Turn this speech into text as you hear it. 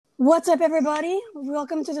What's up, everybody?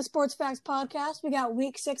 Welcome to the Sports Facts Podcast. We got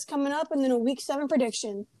Week 6 coming up and then a Week 7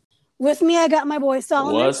 prediction. With me, I got my boy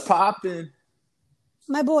Solomon. What's poppin'?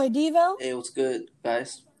 My boy Devo. Hey, what's good,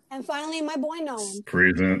 guys? And finally, my boy Nolan.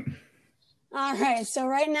 Present. All right, so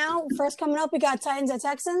right now, first coming up, we got Titans at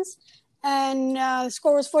Texans. And the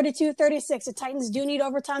score was 42-36. The Titans do need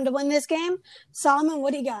overtime to win this game. Solomon,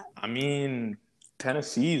 what do you got? I mean,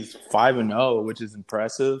 Tennessee's 5-0, which is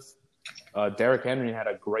impressive. Derrick Henry had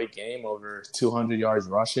a great game, over 200 yards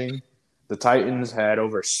rushing. The Titans had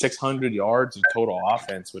over 600 yards of total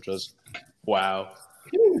offense, which was wow.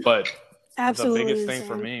 But Absolutely the biggest thing insane.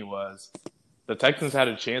 for me was the Texans had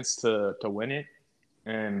a chance to win it,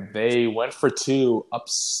 and they went for two, up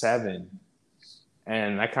 7.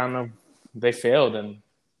 And they failed, and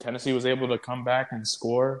Tennessee was able to come back and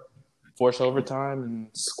score, force overtime, and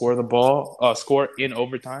score in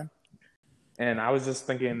overtime. And I was just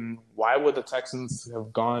thinking, why would the Texans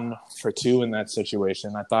have gone for 2 in that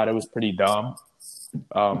situation? I thought it was pretty dumb.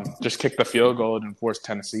 Just kick the field goal and force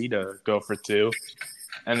Tennessee to go for 2,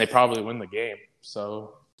 and they probably win the game.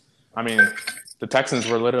 So, I mean, the Texans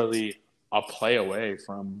were literally a play away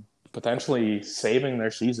from potentially saving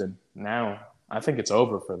their season. Now, I think it's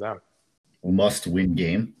over for them. Must-win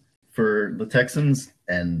game for the Texans,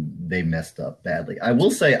 and they messed up badly. I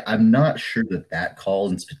will say I'm not sure that call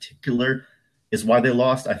in particular is why they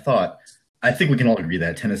lost. I think we can all agree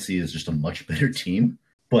that Tennessee is just a much better team,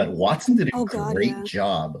 but Watson did a great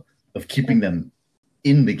job of keeping them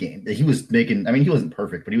in the game. He wasn't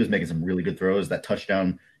perfect, but he was making some really good throws. That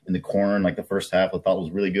touchdown in the corner in the first half I thought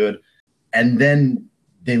was really good. And then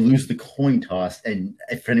they lose the coin toss, and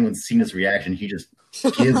if anyone's seen his reaction, he just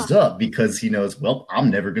gives up because he knows, well, I'm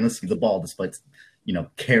never going to see the ball despite,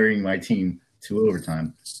 carrying my team to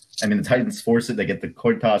overtime. I mean, the Titans force it. They get the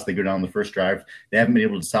coin toss. They go down the first drive. They haven't been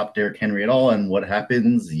able to stop Derrick Henry at all. And what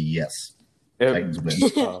happens? Yes, Titans win.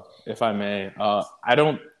 If I may, I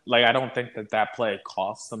don't think that play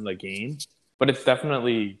cost them the game, but it's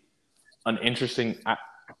definitely an interesting.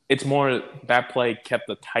 It's more that play kept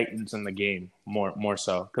the Titans in the game more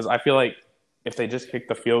so, because I feel like if they just kick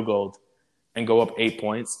the field goal and go up 8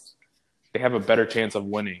 points, they have a better chance of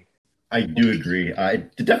winning. I do agree.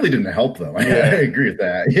 It definitely didn't help them. I agree with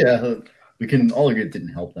that. Yeah, we can all agree it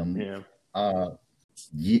didn't help them. Yeah.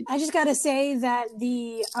 I just got to say that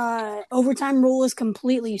the overtime rule is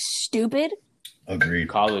completely stupid. Agreed.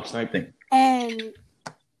 College sniping. And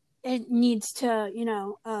it needs to,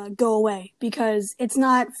 go away, because it's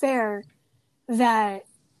not fair that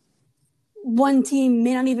one team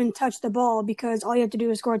may not even touch the ball because all you have to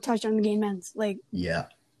do is score a touchdown and the game ends. Yeah.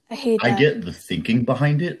 I hate that. I get the thinking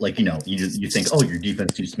behind it. You think, oh, your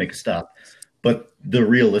defense needs to make a stop. But the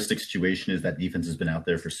realistic situation is that defense has been out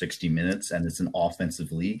there for 60 minutes, and it's an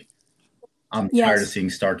offensive league. I'm tired of seeing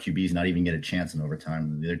star QBs not even get a chance in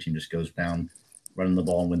overtime. The other team just goes down, running the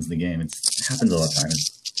ball, and wins the game. It happens all the time.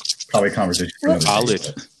 It's probably a conversation for another college.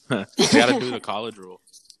 Day, you got to do the college rule.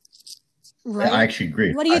 Right. I actually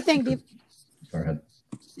agree. What do you think, Deep? Go ahead.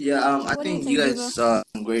 Yeah, I think you guys saw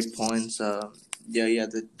some great points.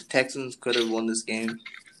 The Texans could have won this game.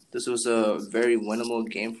 This was a very winnable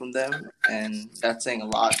game from them, and that's saying a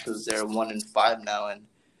lot because they're 1-5 now, and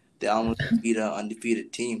they almost beat an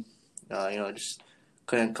undefeated team. Just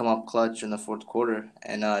couldn't come up clutch in the fourth quarter.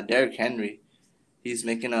 And Derrick Henry, he's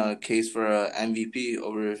making a case for a MVP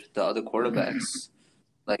over the other quarterbacks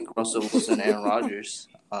like Russell Wilson and Aaron Rodgers.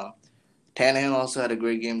 Tannehill also had a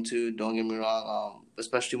great game too. Don't get me wrong,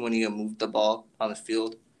 especially when he moved the ball on the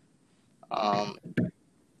field.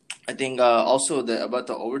 I think also about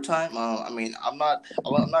the overtime. I'm not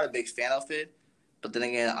a big fan of it, but then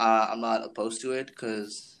again, I'm not opposed to it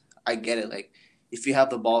because I get it. Like, if you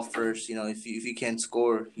have the ball first, if you can't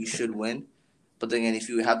score, you should win. But then again, if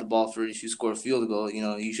you have the ball first, if you score a field goal,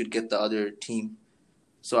 you should get the other team.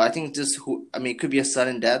 So I think it could be a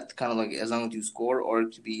sudden death, kind of like as long as you score, or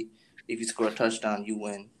it could be if you score a touchdown, you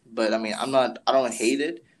win. But I don't hate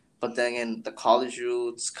it. But then again, the college rule,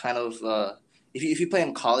 it's kind of if you play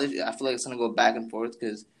in college, I feel like it's gonna go back and forth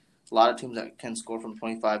because a lot of teams that can score from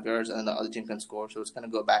 25 yards and then the other team can score, so it's gonna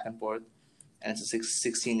go back and forth. And it's a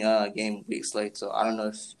 16 game week slate, so I don't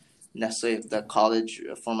know if the college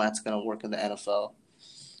format's gonna work in the NFL.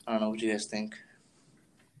 I don't know what you guys think.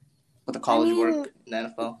 Would the college work in the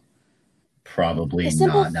NFL? Probably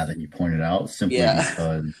not. Now that you pointed out, simply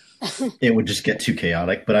because it would just get too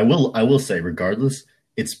chaotic. But I will say, regardless,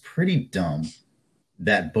 it's pretty dumb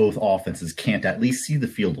that both offenses can't at least see the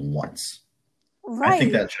field once. Right. I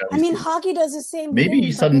think that should. Hockey does the same.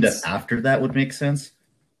 Maybe sudden death after that would make sense,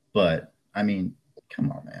 but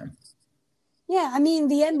come on, man. Yeah, I mean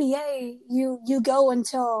the NBA, you go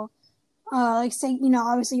until, like say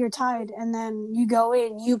obviously you're tied, and then you go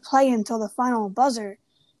in, you play until the final buzzer,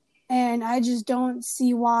 and I just don't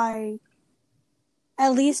see why,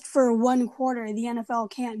 at least for one quarter, the NFL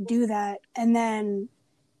can't do that, and then,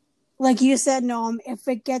 like you said, Noam, if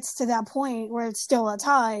it gets to that point where it's still a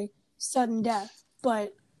tie, sudden death,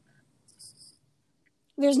 but.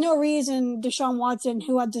 There's no reason Deshaun Watson,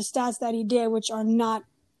 who had the stats that he did, which are not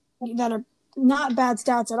bad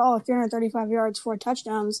stats at all, 335 yards, 4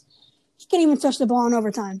 touchdowns, he can't even touch the ball in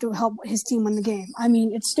overtime to help his team win the game. I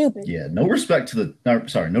mean, it's stupid. Yeah, no disrespect to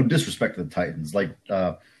the Titans.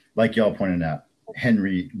 Like y'all pointed out,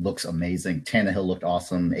 Henry looks amazing. Tannehill looked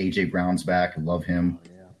awesome. AJ Brown's back. Love him. Oh,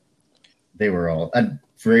 yeah. They were all.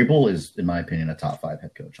 Vrabel is, in my opinion, a top 5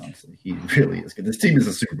 head coach. Honestly, he really is good. This team is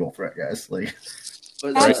a Super Bowl threat, guys. Like.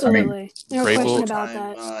 But absolutely, no question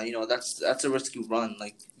about that. That's a risky run.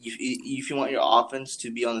 Like if you want your offense to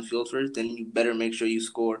be on the field first, then you better make sure you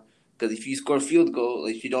score. Because if you score a field goal,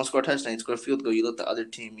 if you don't score a touchdown, you score a field goal, you let the other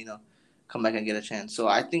team, come back and get a chance. So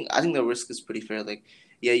I think the risk is pretty fair. Like,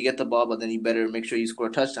 yeah, you get the ball, but then you better make sure you score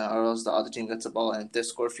a touchdown, or else the other team gets the ball, and if they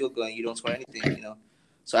score a field goal and you don't score anything,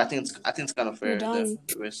 So I think it's kind of fair, the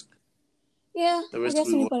risk. Yeah, I guess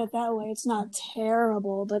when you put it that way, it's not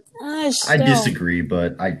terrible, but I disagree,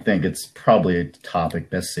 but I think it's probably a topic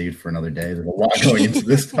best saved for another day. There's a lot going into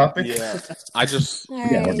this topic. Yeah, I just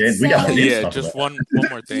just one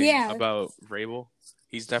more thing about Vrabel.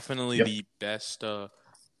 He's definitely the best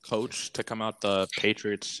coach to come out the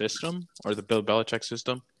Patriots system or the Bill Belichick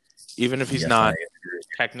system. Even if he's not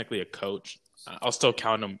technically a coach, I'll still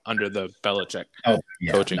count him under the Belichick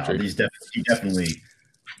coaching tree.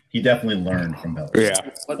 He definitely learned from Belichick. Yeah.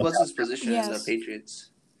 What was his position in the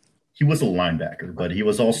Patriots? He was a linebacker, but he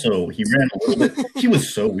ran a little bit. He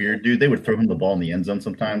was so weird, dude. They would throw him the ball in the end zone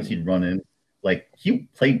sometimes. He'd run in. Like, he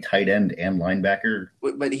played tight end and linebacker.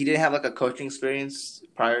 But he didn't have, like, a coaching experience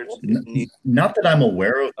prior to... Not that I'm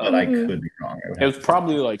aware of, but I could be wrong. It was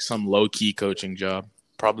probably, like, some low-key coaching job.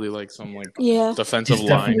 Probably, like, some, defensive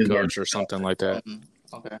line coach or something like that.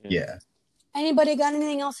 Mm-hmm. Okay. Yeah. Anybody got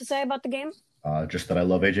anything else to say about the game? Just that I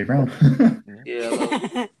love AJ Brown.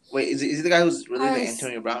 Yeah. Wait, is he the guy who's related to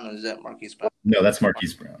Antonio Brown, or is that Marquise Brown? No, that's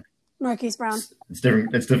Marquise Brown. Marquise Brown. It's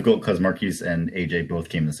different. It's difficult because Marquise and AJ both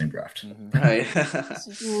came in the same draft. Mm-hmm. Right.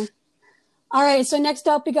 Yeah. All right. So next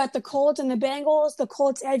up, we got the Colts and the Bengals. The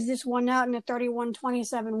Colts edged this one out in a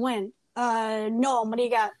 31-27 win. Noam, what do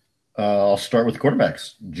you got? I'll start with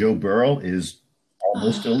quarterbacks. Joe Burrow is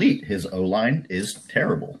almost elite. His O-line is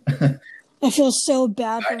terrible. I feel so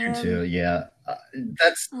bad for him. I do too, yeah.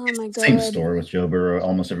 That's the same story with Joe Burrow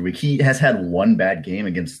almost every week. He has had one bad game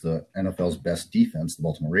against the NFL's best defense, the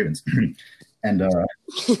Baltimore Ravens. And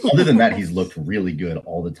other than that, he's looked really good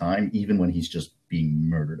all the time, even when he's just being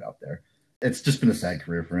murdered out there. It's just been a sad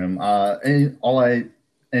career for him.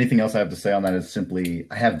 Anything else I have to say on that is simply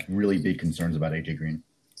I have really big concerns about AJ Green.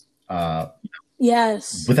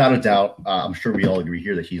 Yes. Without a doubt, I'm sure we all agree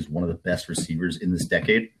here that he's one of the best receivers in this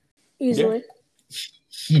decade. Easily.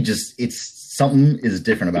 It's something is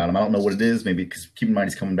different about him. I don't know what it is. Maybe because keep in mind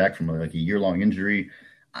he's coming back from like a year-long injury.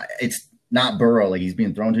 It's not Burrow like he's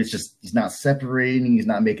being thrown to. It's just he's not separating. He's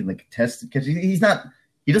not making the contested catch. He's not.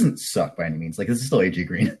 He doesn't suck by any means. Like this is still AJ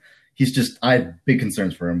Green. He's just. I have big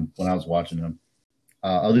concerns for him when I was watching him.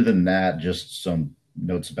 Other than that, just some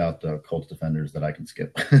notes about the Colts defenders that I can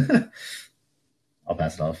skip. I'll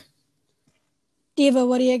pass it off. Diva,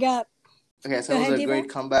 what do you got? Okay, so it was a great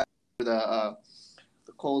comeback for the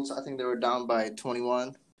Colts. I think they were down by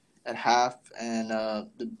 21 at half, and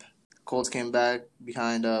the Colts came back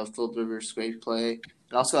behind Philip Rivers' great play.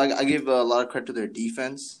 And also, I give a lot of credit to their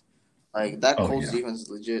defense. Like, that Colts defense is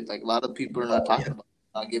legit. Like, a lot of people are not talking about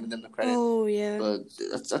it, not giving them the credit. Oh, yeah. But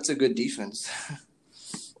that's a good defense.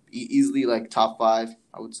 Easily, like, top 5,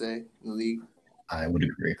 I would say, in the league. I would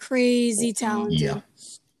agree. Crazy talented. Yeah.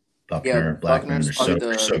 Buckner's probably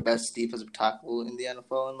the best defensive tackle in the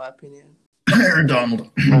NFL, in my opinion. Aaron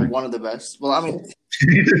Donald. One of the best. Well, I mean,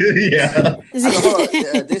 yeah.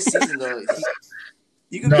 This season, though,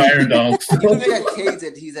 Aaron Donald. You can make a case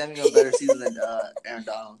that he's having a better season than Aaron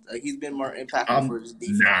Donald. Like, he's been more impactful for his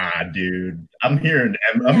defense. Nah, dude. I'm hearing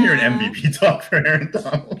MVP talk for Aaron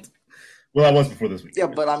Donald. Well, I was before this week. Yeah,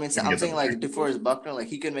 but I mean, I'm saying, like, before his Buckner, like,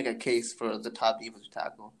 he could make a case for the top defensive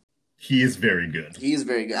tackle. He is very good. He is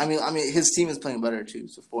very good. I mean, his team is playing better, too,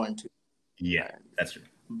 so 4-2. Yeah, that's true.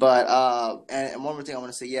 But and one more thing I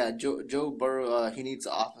want to say, Joe Burrow, he needs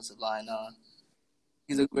the offensive line.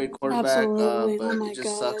 He's a great quarterback, but it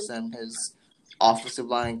just sucks and his offensive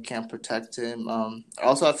line can't protect him.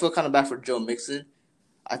 Also, I feel kind of bad for Joe Mixon.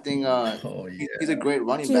 I think Oh yeah, he's a great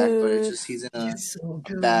running back, but it's Dude. just he's in he's so a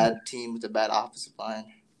good. bad team with a bad offensive line.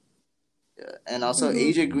 Yeah. And also Mhm.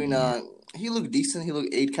 AJ Green, he looked decent. He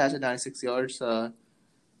looked 8 catches, 96 yards. I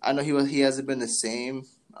know he hasn't been the same.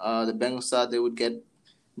 The Bengals thought they would get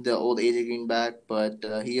the old AJ Green back, but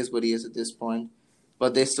he is what he is at this point.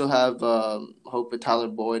 But they still have hope with Tyler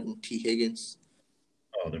Boyd and T Higgins.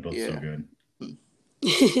 Oh, they're both so Yeah. good.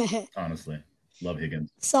 Honestly, love Higgins.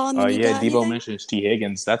 Solomon, you Yeah, got Debo anything? mentions T.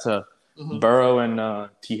 Higgins. That's a Mhm. Burrow and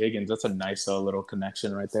T. Higgins. That's a nice little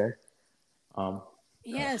connection right there.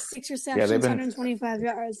 Yeah, 6 Yeah, receptions, they've been 125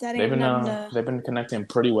 yards. That ain't nothing to. they've been connecting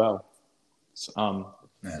pretty well.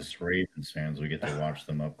 As Ravens fans, we get to watch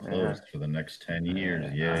them up close Yeah. for the next 10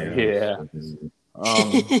 years. Yeah. Yeah.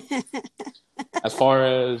 As far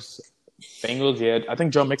as Bengals, yeah, I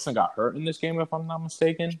think Joe Mixon got hurt in this game, if I'm not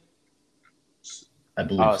mistaken. I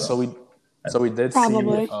believe so. So we did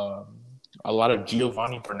Probably. see a lot of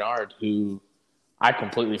Giovanni Bernard, who I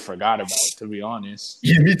completely forgot about, to be honest.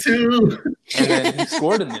 Yeah, me too. And then he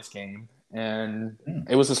scored in this game, and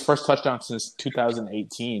it was his first touchdown since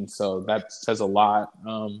 2018. So that says a lot.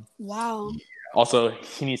 Wow. Also,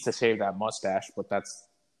 he needs to shave that mustache, but that's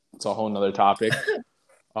a whole nother topic.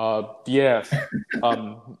 Yeah,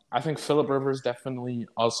 I think Phillip Rivers definitely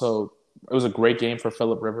also. It was a great game for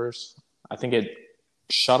Phillip Rivers. I think it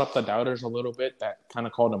shut up the doubters a little bit that kind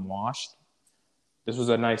of called him washed. This was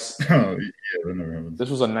a nice. Oh, yeah, that never happens. This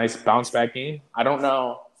was a nice bounce back game. I don't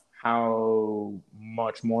know how many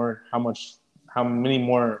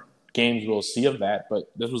more games we'll see of that,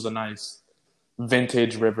 but this was a nice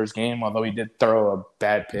vintage Rivers game. Although he did throw a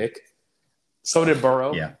bad pick, so did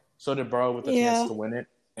Burrow. Yeah. So did Burrow with the chance to win it.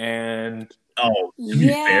 And to be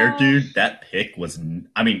fair, dude, that pick was.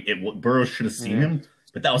 I mean, Burrow should have seen him,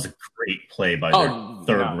 but that was a great play by their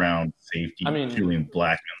third round safety, Julian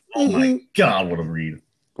Blackmon. Oh my God, what a read!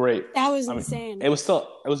 Great. That was insane. It was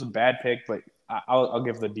a bad pick, but I'll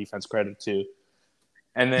give the defense credit too.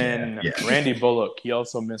 And then Randy Bullock, he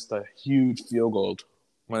also missed a huge field goal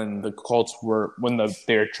when the Colts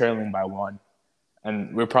they were trailing by 1.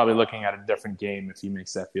 And we're probably looking at a different game if he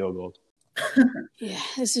makes that field goal. Yeah,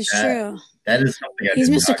 this is true. That is something he's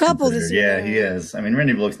missed a couple this year. Yeah, he has. I mean,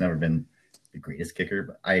 Randy Bullock's never been the greatest kicker,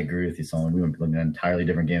 but I agree with you, Solomon. We would be looking at an entirely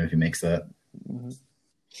different game if he makes that. Mm-hmm.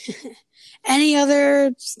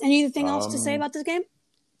 Anything else to say about this game?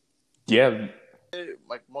 Yeah,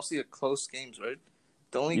 like mostly a close games, right?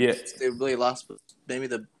 The only they really lost was maybe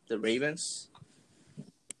the Ravens.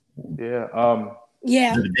 Yeah.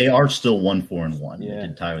 Yeah. They are still 1-4-1. Yeah. They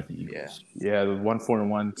did tie with the Eagles. Yeah, the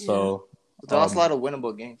 1-4-1. So they lost a lot of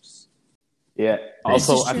winnable games. Yeah.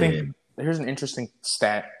 Also, I think here's an interesting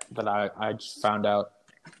stat that I just found out.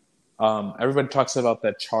 Everybody talks about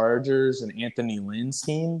the Chargers and Anthony Lynn's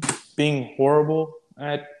team being horrible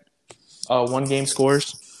at one-game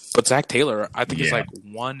scores, but Zach Taylor, I think, is like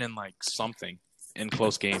 1 and like something in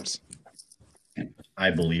close games.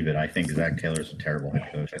 I believe it. I think Zach Taylor's a terrible head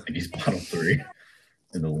coach. I think he's bottom 3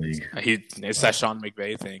 in the league. It's that Sean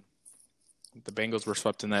McVay thing. The Bengals were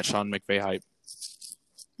swept in that Sean McVay hype.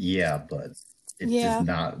 Yeah, but it does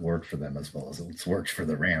not work for them as well as it's worked for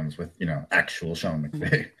the Rams with, actual Sean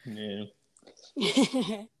McVay. Yeah.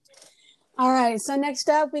 All right, so next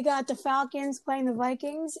up we got the Falcons playing the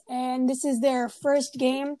Vikings, and this is their first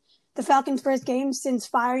game, the Falcons' first game since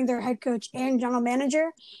firing their head coach and general manager,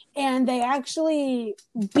 and they actually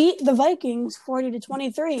beat the Vikings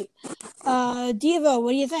 40-23. Devo,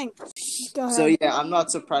 what do you think? Go ahead. So yeah, I'm not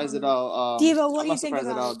surprised at all. Devo, what do you think about?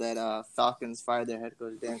 I'm not surprised at all that Falcons fired their head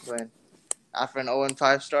coach Dan Quinn after an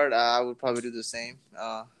 0-5 start. I would probably do the same.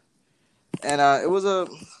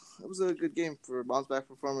 It was a good game for a bounce back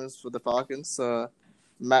performance for the Falcons.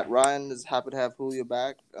 Matt Ryan is happy to have Julio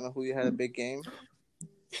back. I know Julio had a big game.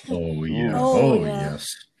 Oh yeah. Yes.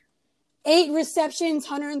 8 receptions,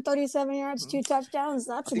 137 yards, 2 touchdowns.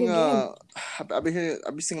 That's a good game. I've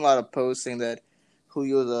been seeing a lot of posts saying that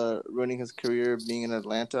Julio's ruining his career being in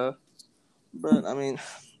Atlanta, but I mean.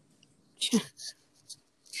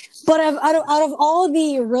 But out of all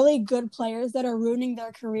the really good players that are ruining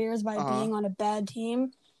their careers by being on a bad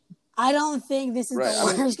team, I don't think this is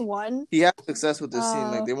the worst one. He had success with this team.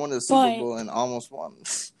 Like they won the Super Bowl and almost won.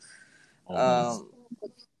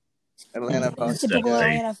 Atlanta, typical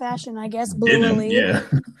Atlanta fashion, I guess. Blew a lead. Yeah.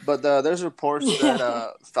 But there's reports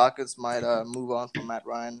that Falcons might move on from Matt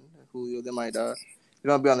Ryan, Julio. They might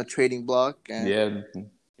be on the trading block. And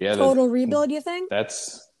yeah. Total rebuild, you think?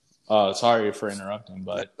 That's sorry for interrupting,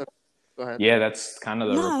 but go ahead. Yeah, that's kind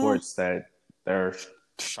of the reports that they're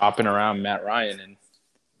shopping around Matt Ryan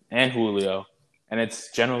and Julio, and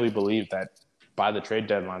it's generally believed that by the trade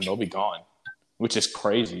deadline they'll be gone. which is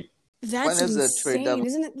crazy. That's When is the trade insane, deadline?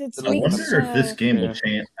 isn't it? It's I I week, wonder if this game will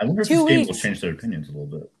change. I wonder if 2 this game will weeks. change their opinions a little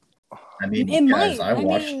bit. I mean, It guys, might. I I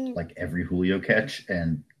watched mean- like every Julio catch,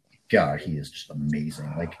 and God, he is just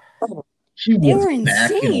amazing. Like he They was were back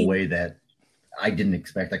in a insane. way that I didn't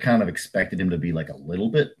expect. I kind of expected him to be like a little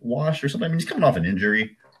bit washed or something. I mean, he's coming off an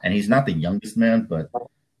injury, and he's not the youngest man, but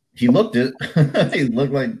he looked it. He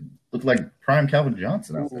looked like prime Calvin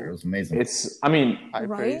Johnson out there. It was amazing. I mean, High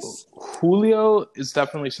Right? praise. Julio is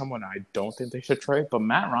definitely someone I don't think they should trade, but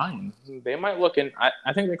Matt Ryan, they might look in.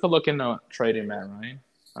 I think they could look into trading Matt Ryan.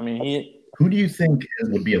 I mean, Who do you think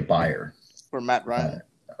would be a buyer? For Matt Ryan,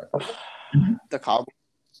 the Cowboys.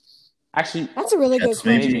 actually That's a really good Jets,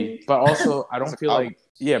 maybe. question. maybe, but also I don't feel like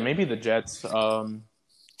maybe the Jets.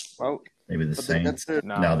 Well, Maybe the but Saints. that's their,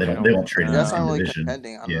 No, they don't. They won't trade him that's in not the really division.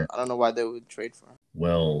 contending. Yeah. I don't know why they would trade for him.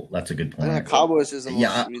 Well, that's a good I think point. the Cowboys is the most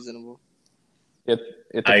Yeah. reasonable. If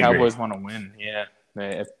the I agree. Cowboys want to win, yeah,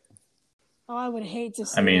 Oh, I would hate to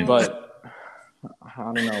see I mean, that. but I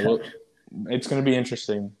don't know. It's going to be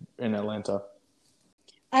interesting in Atlanta.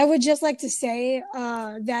 I would just like to say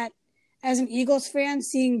that as an Eagles fan,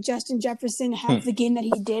 seeing Justin Jefferson have the game that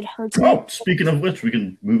he did hurts me. Oh, speaking of which, we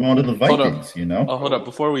can move on to the Hold up. Vikings. You know, Hold up,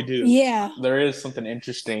 before we do, Yeah. there is something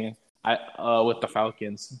interesting. With the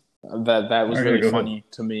Falcons that was Okay, really go ahead. funny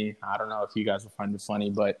to me. I don't know if you guys will find it funny,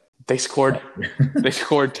 but they scored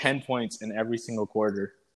 10 points in every single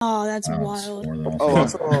quarter. Oh, that's Wow, it's wild. more than Oh,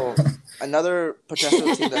 awesome. also another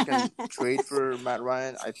potential team that can trade for Matt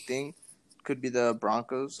Ryan, I think, could be the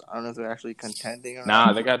Broncos. I don't know if they're actually contending or Nah,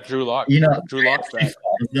 not. they got Drew Lock. You know, Drew Lock's back.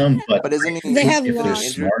 them, but But isn't he? They have if they're Locke.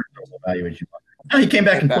 smart, they'll evaluate you. No, he came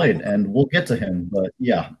back and played, and we'll get to him. But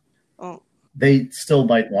yeah, Oh, they still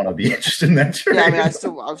might want to be interested in that trade. yeah. I mean, I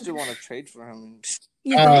still want to trade for him.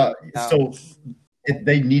 You think? So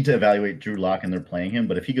they need to evaluate Drew Lock, and they're playing him.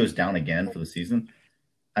 But if he goes down again for the season,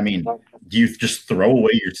 I mean, do you just throw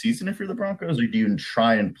away your season if you're the Broncos, or do you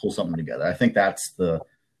try and pull something together? I think that's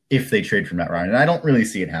if they trade for Matt Ryan, and I don't really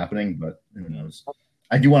see it happening, but who knows?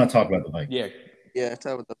 I do want to talk about the Vikings. Yeah,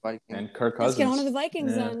 Talk about the Vikings. and Kirk Let's Cousins. get on to the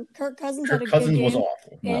Vikings Yeah. then. Kirk Cousins had Kirk a Cousins good was game.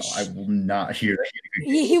 awful. No, Ish. I will not hear that. He had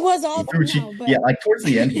a good game. He was He awful. threw No, but yeah, like towards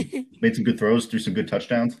the end, he made some good throws, threw some good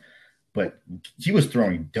touchdowns, but he was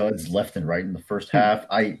throwing duds left and right in the first half.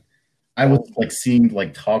 I was like seeing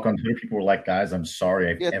like talk on Twitter. People were like, "Guys, I'm sorry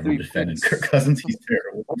He I've had ever 3 defended picks. Kirk Cousins. He's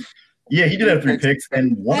terrible." Yeah, he did have 3 picks,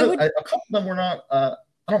 and a couple of them were not. I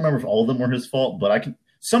don't remember if all of them were his fault, but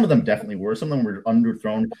some of them definitely were. Some of them were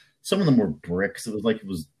underthrown. Some of them were bricks. It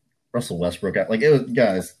was Russell Westbrook. Like it was,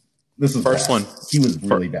 guys. This is First bad. one. He was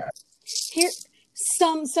really bad. here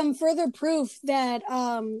some further proof that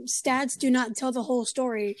stats do not tell the whole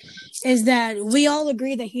story is that we all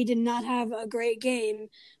agree that he did not have a great game,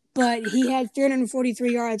 but he had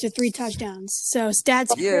 343 yards or 3 touchdowns. So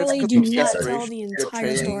stats Yeah, really it's do good not desperation. tell the You're entire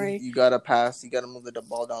trading, story. You gotta pass. You gotta move the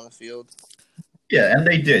ball down the field. Yeah, and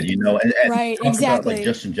they did, and Right, talk about exactly. like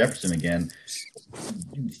Justin Jefferson again.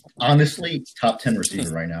 Honestly, top 10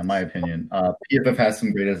 receiver right now, in my opinion. PFF has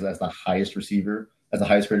him graded as the highest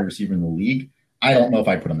rated receiver in the league. I don't know if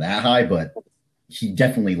I put him that high, but he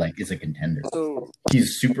definitely is a contender. So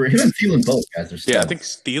He's super. Him and Thielen both guys are. Yeah, I studs. think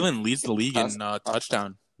Thielen leads the league in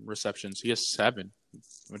touchdown receptions. He has 7,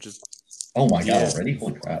 which is Oh my god! Yeah. Already,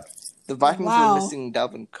 holy crap! the Vikings Wow. are missing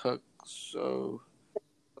Dalvin Cook. So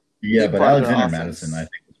Yeah, Big but part of their Alexander offense. Madison,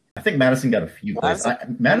 I think Madison got a few plays.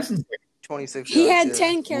 Madison's 26. He yards, had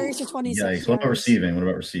yeah. 10 carries for 26 yikes. What about yards. receiving? What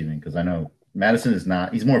about receiving? Because I know Madison is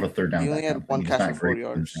not. He's more of a third down. He only back had now. 1 He's catch not for 4 great.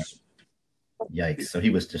 yards. Yikes! So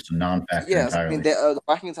he was just a non-factor Yes, I entirely. mean the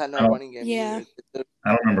Vikings had no Oh. running game. Yeah. either. I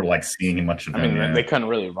don't remember seeing much of I him. mean, yeah. they couldn't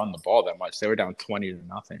really run the ball that much. They were down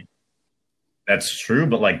 20-0. That's true,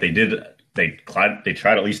 but they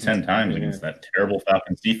tried at least 10 times against that terrible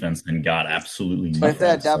Falcons defense and got absolutely But if they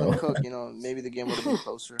had nothing. Dalvin So Cook, maybe the game would have been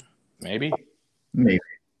closer. Maybe. maybe.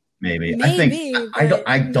 I think I don't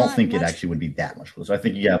not think it much. actually would be that much closer. I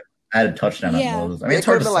think you have added touchdown Yeah. at most. I mean, it's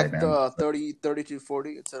hard to say, man.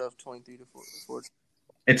 30-40 instead of 23-40.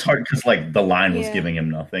 It's hard because the line was Yeah. giving him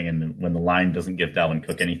nothing, and when the line doesn't give Dalvin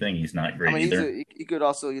Cook anything, he's not great I mean, either. he could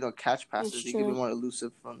also catch passes. That's He could be true. more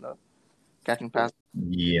elusive from the catching passes.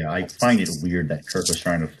 Yeah, I find it weird that Kirk was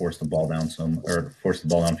trying to force the ball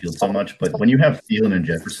downfield so much. But when you have Thielen and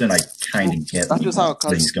Jefferson, I kind of get That's just how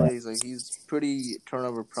where he's Cousins going. plays. He's pretty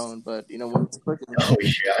turnover prone, but when he's quick, Oh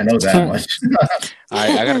yeah, I know that much.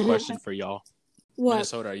 I got a question for y'all. What?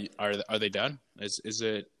 Minnesota, are they done? Is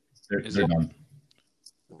it They're done.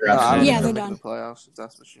 Yeah, they're make done. the playoffs. If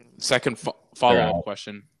that's what you mean. second They're follow out. up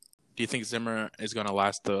question? Do you think Zimmer is gonna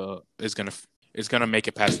last is gonna make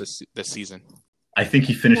it past this season? I think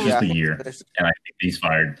he finishes Yeah. the year, and I think he's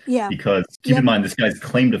fired. Yeah. Because keep Yep. in mind, this guy's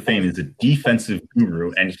claim to fame is a defensive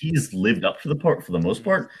guru, and he's lived up to the part for the most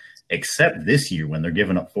part, except this year when they're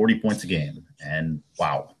giving up 40 points a game. And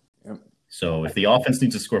wow. Yep. So if the offense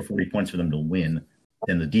needs to score 40 points for them to win,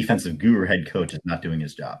 then the defensive guru head coach is not doing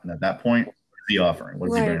his job. And at that point, what is he offering? What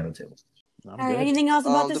is he Right. bringing to the table? I'm All right. good. Anything else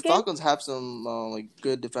about The this game? Falcons have some like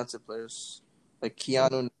good defensive players, like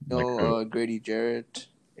Keanu Neal, Grady Jarrett.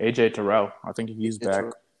 AJ Terrell, I think he's AJ back.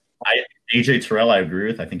 Terrell. AJ Terrell, I agree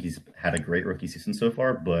with. I think he's had a great rookie season so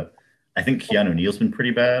far, but I think Keanu Neal's been pretty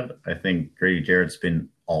bad. I think Grady Jarrett's been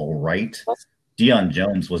all right. Deion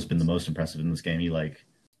Jones has been the most impressive in this game.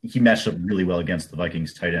 He matched up really well against the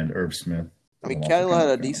Vikings tight end Irv Smith. I mean, Keanu had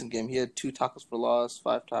a decent game. He had 2 tackles for loss,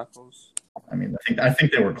 5 tackles. I mean, I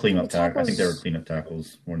think they were cleanup tackles. I think they were cleanup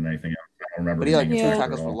tackles more than anything else. I don't remember. But he had being like a 2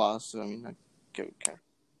 tackle tackles at for all. loss. So I mean, okay.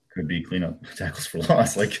 Could be cleanup tackles for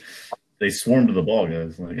loss. Like they swarmed to the ball,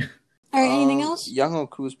 guys. Like All right. Anything else? Young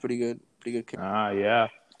Hoku is pretty good. Pretty good kick. Yeah.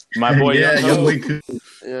 My boy, yeah, Young young Ho. way cool.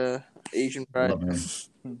 Yeah, Asian pride. Love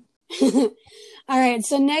him. All right,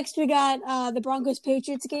 so next we got the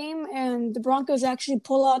Broncos-Patriots game, and the Broncos actually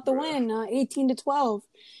pull out the win, 18-12.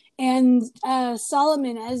 And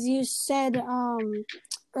Solomon, as you said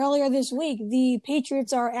earlier this week, the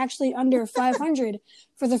Patriots are actually under 500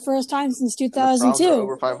 for the first time since The Browns are 2002.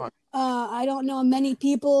 over 500. I don't know many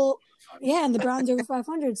people. Yeah, and the Browns are over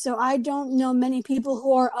 500. So I don't know many people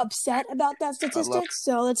who are upset about that statistic.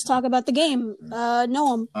 So let's talk about the game.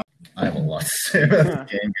 Noam. I have a lot to say about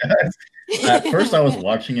the game, guys. At first, I was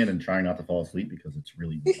watching it and trying not to fall asleep because it's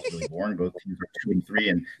really boring. Both teams are 2-3,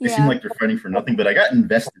 and they seem like they're fighting for nothing. But I got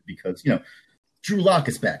invested because Drew Lock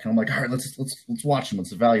is back, and I'm like, all right, let's watch him,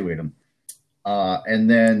 let's evaluate him. And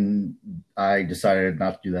then I decided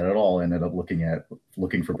not to do that at all. Ended up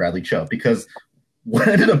looking for Bradley Chubb because what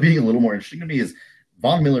ended up being a little more interesting to me is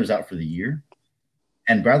Von Miller's out for the year,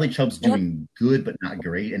 and Bradley Chubb's doing good but not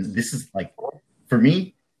great. And this is like, for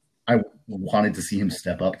me, I wanted to see him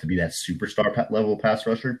step up to be that superstar level pass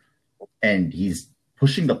rusher, and he's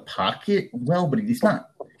pushing the pocket well, but he's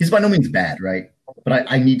not. He's by no means bad, right? But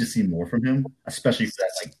I need to see more from him, especially for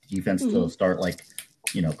that defense to start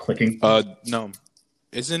clicking. No,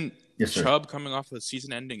 isn't Yes, sir. Chubb coming off a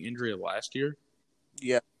season-ending injury last year?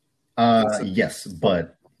 Yeah. Yes,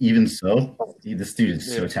 but even so, this dude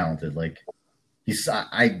is so talented. Like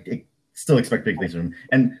I still expect big things from him,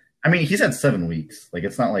 and I mean he's had 7 weeks. Like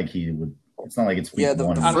it's not like he would. It's not like it's week The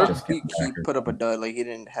one. And he's first just week getting he back. put up a dud. Like he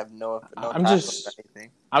didn't have no I'm tackles just- or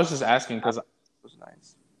anything. I was just asking because It was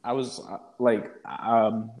nice. I was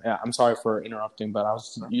I'm sorry for interrupting, but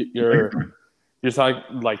you're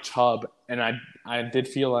talking like Chubb, and I did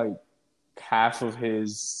feel like half of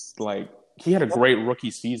his he had a great rookie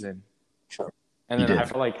season, Sure. and He then did. I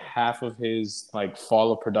feel like half of his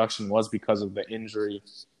fall of production was because of the injury.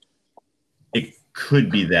 It could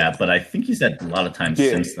be that, but I think he's had a lot of time Yeah.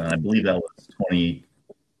 since then. I believe that was 20.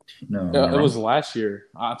 No, Yeah, it was last year.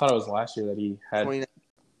 I thought it was last year that he had 29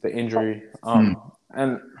 the injury. And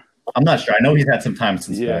I'm not sure. I know he's had some time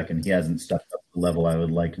since Yeah. back, and he hasn't stepped up the level I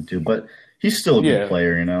would like him to. But he's still a good Yeah.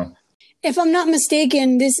 player, you know. If I'm not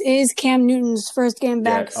mistaken, this is Cam Newton's first game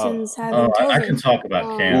back Yeah, since having Oh, COVID. I can talk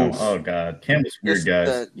about Cam. Oof. Oh God, Cam was weird, Just guys.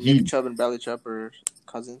 that Nick Chubb and Bradley Chubb are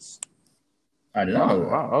cousins. I didn't oh, know.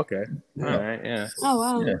 wow, okay, Yeah. all right, yeah. Oh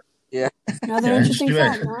wow! Yeah. Yeah. Another Yeah, interesting just do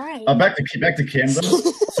fact. that. All right. Back to Cam though.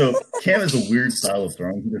 So Cam is a weird style of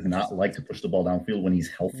throwing. He does not like to push the ball downfield when he's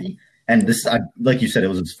healthy. And this, like you said, it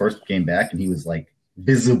was his first game back, and he was like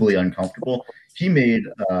visibly uncomfortable. He made,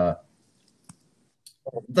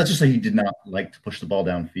 let's just say, he did not like to push the ball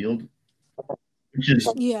downfield, which is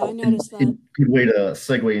Yeah, I noticed a that. good way to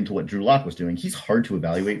segue into what Drew Lock was doing. He's hard to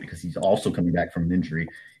evaluate because he's also coming back from an injury.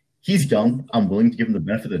 He's young. I'm willing to give him the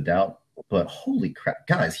benefit of the doubt, but holy crap,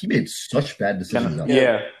 guys, he made such bad decisions. out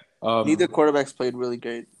there. Yeah. Neither quarterbacks played really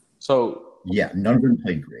great. So Yeah, none of them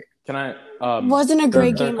played great. can I? Wasn't a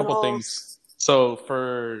great there are game a couple at all. things. So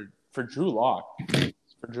for Drew Lock,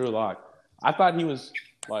 I thought he was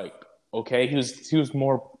okay. He was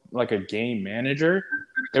more like a game manager.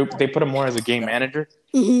 They put him more as a game manager.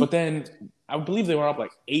 Mhm. But then I believe they were up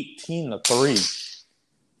 18-3,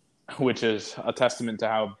 which is a testament to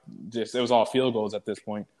how just it was all field goals at this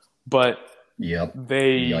point. But Yep.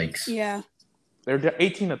 they Yikes. Yeah. they're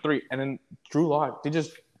 18-3, and then Drew Lock, they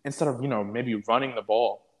just instead of maybe running the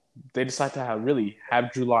ball, they decide to have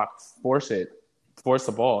Drew Lock force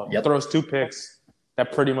the ball. Yep. Throws 2 picks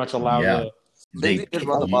that pretty much allow Yeah. They did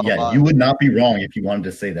run the ball a lot. You would not be wrong if you wanted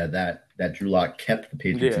to say that Drew Lock kept the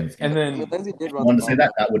Patriots in this game. And then Lindsey did run wanted the to say ball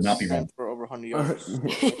that would not be wrong. for over 100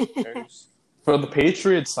 yards. for the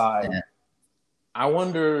Patriots side, Yeah. I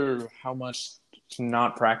wonder how much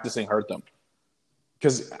not practicing hurt them.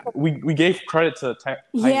 Because we gave credit to Titans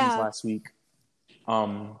Yeah. last week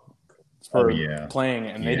for yeah. playing,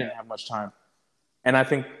 and they Yeah. didn't have much time. And I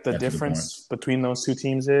think the That's a good difference between those two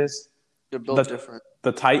teams is They're built different.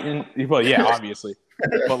 the Titan. Well, yeah, obviously,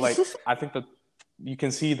 but like I think that you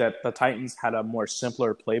can see that the Titans had a more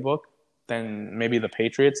simpler playbook than maybe the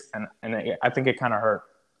Patriots, and I think it kind of hurt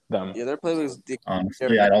them. Yeah, their playbook is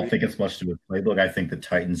Honestly, I don't think it's much to do with playbook. I think the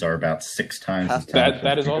Titans are about 6 times as talented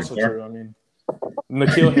That as is the also Patriots are. true. I mean,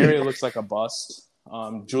 N'Keal Harry looks like a bust.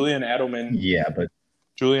 Julian Edelman. Yeah, but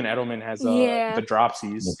Julian Edelman has Yeah. the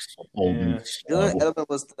dropsies. looks old. Yeah. and Julian slow. Edelman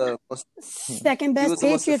was the most, Second he best was the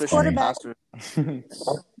most Patriots efficient quarterback. passer.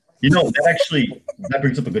 You know, that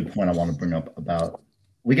brings up a good point I want to bring up about.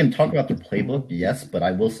 We can talk about the playbook, yes, but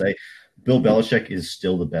I will say Bill Belichick is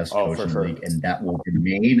still the best coach for in the sure. league, and that will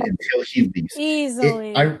remain until he leaves.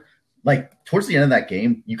 Easily. Towards the end of that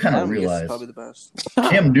game, you kind of Adam Gase is realize probably the best.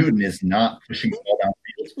 Cam Newton is not pushing the ball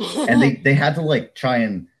downfield, and they had to try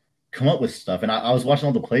and come up with stuff. And I was watching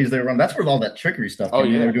all the plays they were running. That's where all that trickery stuff came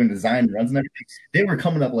in. yeah. They were doing design runs and everything. They were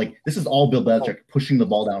coming up this is all Bill Belichick pushing the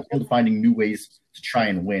ball downfield, finding new ways to try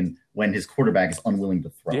and win when his quarterback is unwilling to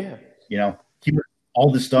throw. Yeah. You know,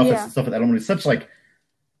 all this stuff, Yeah. stuff with Edelman is such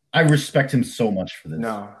I respect him so much for this.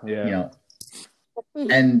 No, yeah. You know,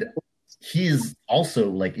 and he is also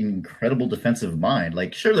an incredible defensive mind.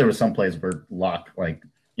 Sure, there were some plays where Locke threw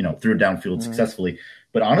it downfield successfully,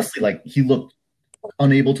 but honestly, he looked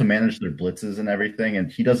unable to manage their blitzes and everything,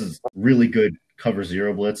 and he does his really good cover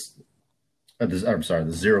zero blitz.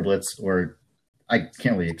 The zero blitz, or I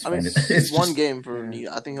can't really explain it. It's one game for me.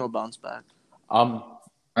 I think he'll bounce back.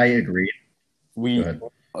 I agree. Go ahead.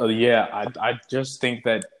 I just think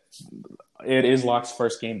that it is Locke's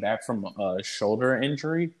first game back from a shoulder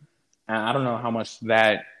injury, and I don't know how much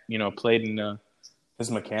that played in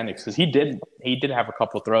his mechanics, because he did have a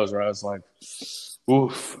couple throws where I was like,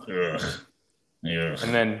 oof. Ugh. Yeah.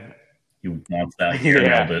 And then you bounced out here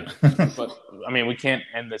a little bit. But I mean, we can't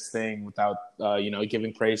end this thing without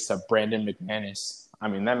giving praise to Brandon McManus. I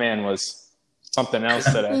mean, that man was something else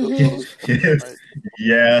today.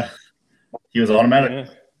 Yeah, he was automatic.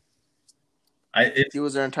 Yeah. He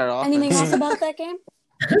was their entire offense. Anything else about that game?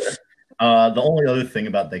 The only other thing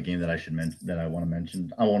about that game that I want to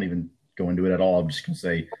mention, I won't even go into it at all. I'm just gonna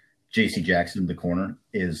say, J.C. Jackson, the corner,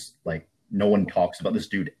 is no one talks about this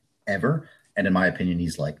dude ever, and in my opinion,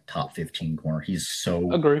 he's top 15 corner. He's so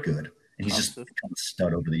good, and he's just become a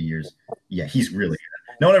stud over the years. Yeah, he's really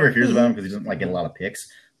good. No one ever hears about him because he doesn't get a lot of picks,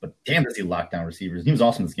 but damn, does he lock down receivers? He was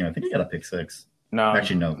awesome this game. I think he got a pick 6. No,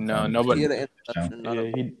 Actually, no, nobody. He had an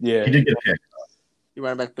interception. He did get a pick. He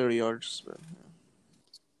ran back 30 yards. But,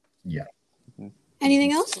 yeah.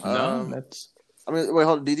 Anything else? No, that's. I mean, wait,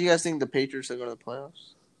 hold on. Did you guys think the Patriots are going to the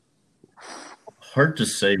playoffs? Hard to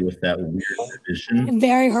say with that weird division.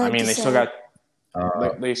 Very hard. I mean, to they say. still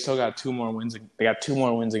got. They still got 2 more wins. They got 2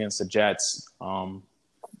 more wins against the Jets. Well,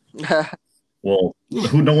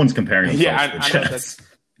 no one's comparing. Yeah, to the I know Jets.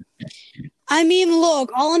 I mean,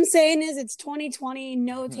 look, all I'm saying is it's 2020.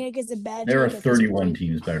 No take is a bad There are take at this 31 point.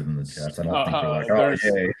 teams better than the Jets. I don't think there's-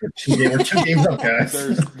 we're 2 games up, guys.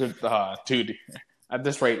 Dude, at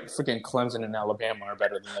this rate, freaking Clemson and Alabama are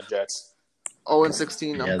better than the Jets.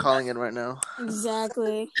 0-16. Yeah. I'm calling it right now.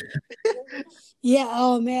 Exactly. Yeah.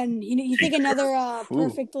 Oh man, you think another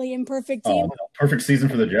perfectly imperfect team? No. Perfect season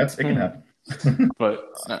for the Jets. It can happen.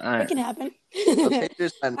 But all It right. can happen. The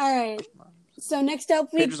Patriots might, All right. So next up,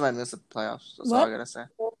 we Patriots might miss the playoffs. That's all What? I got to say.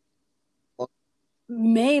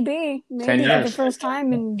 maybe 10 for the years. first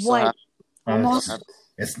time in So what happy. almost.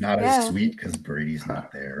 It's not Yeah. as sweet because Brady's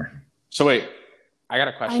not there. So wait, I got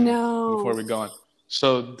a question. I know. Before we go on.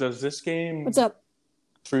 So does this game What's up?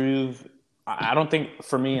 prove? I don't think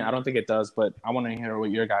it does, but I want to hear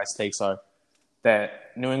what your guys' takes are.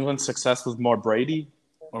 That New England's success was more Brady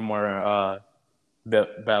or more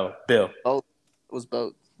Bill? It was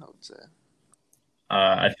both, I would say.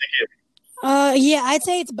 I think Yeah, I'd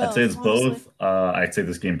say it's both. I'd say it's honestly. both. I'd say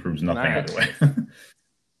this game proves nothing Nice. either way.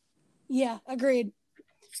 Yeah, agreed.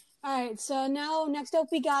 All right, so now next up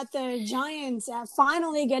we got the Giants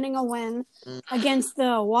finally getting a win against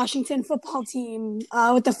the Washington football team,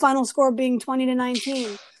 with the final score being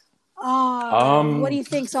 20-19. What do you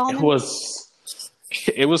think, Solomon?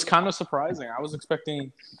 It was kind of surprising. I was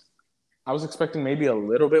expecting maybe a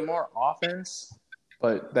little bit more offense,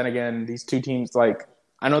 but then again, these two teams,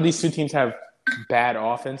 I know these two teams have bad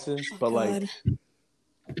offenses, but God.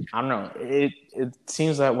 I don't know. It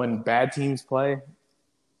seems that when bad teams play,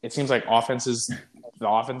 it seems like the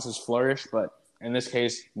offenses flourish, but in this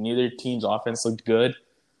case, neither team's offense looked good.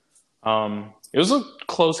 It was a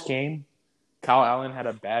close game. Kyle Allen had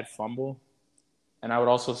a bad fumble, and I would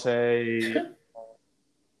also say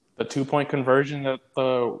the 2-point conversion that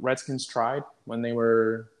the Redskins tried when they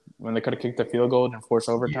could have kicked the field goal and forced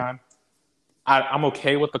overtime. I'm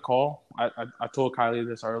okay with the call. I told Kylie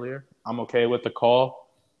this earlier. I'm okay with the call.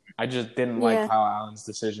 I just didn't like Kyle Allen's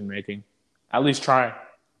decision making. At least try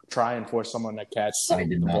and force someone to catch I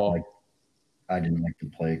the ball. I didn't like the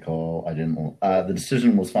play call. I didn't. The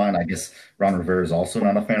decision was fine. I guess Ron Rivera is also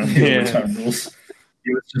not a fan of the overtime rules.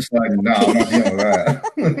 He was just like, "No, I'm not dealing with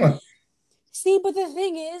that." See, but the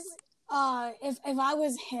thing is, if I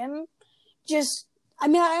was him,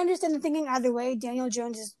 I understand the thinking either way. Daniel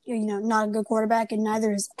Jones is not a good quarterback, and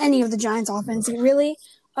neither is any of the Giants' offense really,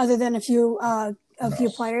 other than a few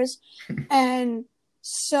players. And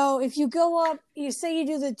so if you go up, you say you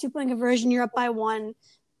do the 2-point conversion, you're up by 1.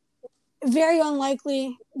 Very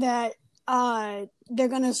unlikely that they're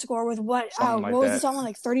going to score with what was the song,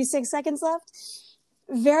 like 36 seconds left.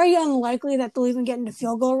 Very unlikely that they'll even get into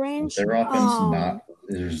field goal range. Their offense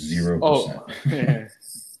there's 0%. Oh, yeah.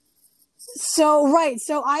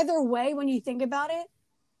 So either way, when you think about it,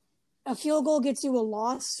 a field goal gets you a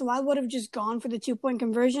loss. So I would have just gone for the 2-point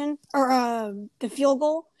conversion or the field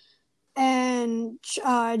goal and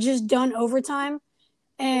just done overtime.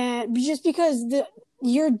 And just because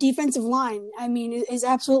your defensive line, is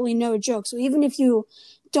absolutely no joke. So even if you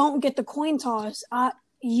don't get the coin toss,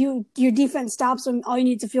 your defense stops them. All you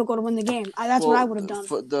need is a field goal to win the game. That's what I would have done.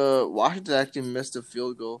 The Washington actually missed a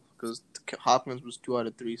field goal because Hopkins was 2 out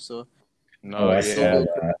of 3. So I saw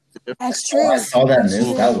that. That's true. I saw that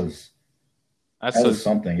news. That was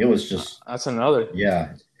something. It was just that's another.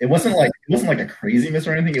 Yeah, it wasn't like a crazy miss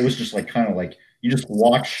or anything. It was just like kind of like you just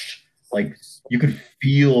watched, like you could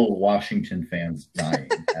feel Washington fans dying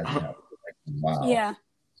as hell. Like, wow. Yeah.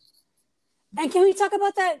 And can we talk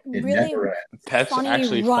about that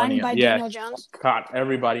funny run by Daniel Jones? Caught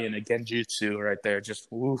everybody in a genjutsu right there. Just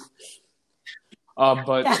woof.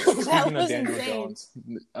 But speaking of Daniel Jones,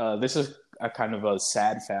 this is a kind of a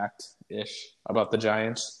sad fact-ish about the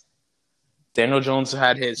Giants. Daniel Jones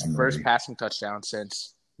had his first passing touchdown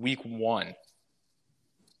since week 1.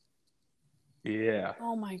 Yeah.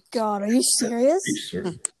 Oh my God, are you serious?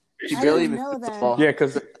 He barely even know that. Yeah,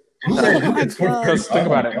 because think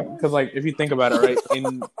about it. Because if you think about it, right?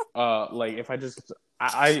 In if I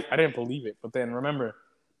didn't believe it, but then remember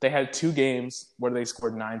they had 2 games where they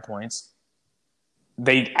scored 9 points.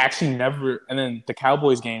 They actually never, and then the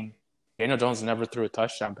Cowboys game, Daniel Jones never threw a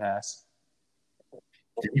touchdown pass.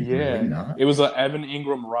 Really it was an Evan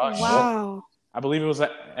Ingram rush. Wow. I believe it was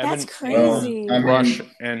That's crazy. Rush,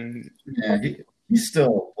 and he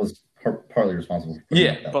still was partly responsible for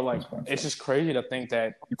that. But it's just crazy to think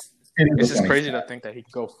that he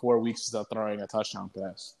could go 4 weeks without throwing a touchdown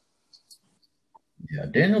pass. Yeah,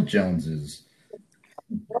 Daniel Jones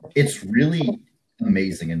it's really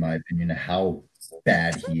amazing in my opinion how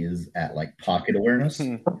bad he is at pocket awareness.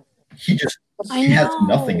 He has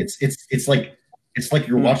nothing. It's like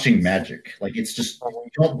you're watching magic. It's just you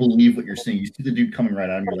don't believe what you're seeing. You see the dude coming right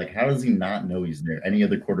on, you're like, how does he not know he's there? Any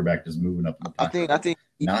other quarterback just moving up in the pocket. I think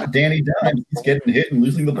not Danny Dimes. He's getting hit and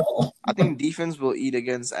losing the ball. I think defense will eat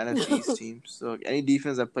against NFC's teams. So any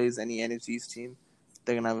defense that plays any NFC's team,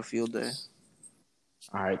 they're gonna have a field day.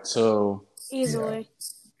 All right, so easily.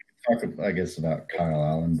 Talk, I guess, about Kyle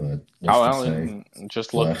Allen, but Kyle Allen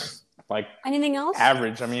just looked like anything else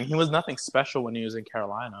average. He was nothing special when he was in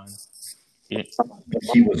Carolina. But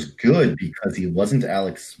he was good because he wasn't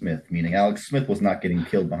Alex Smith, meaning Alex Smith was not getting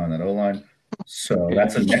killed behind that O-line. So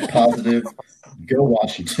that's a net positive. Go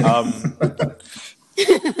Washington.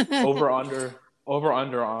 Over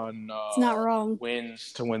under on it's not wrong.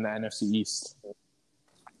 Wins to win the NFC East.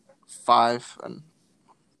 5.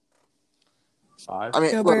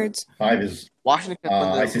 Go Birds. 5 is Washington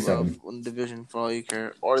can win the division for all you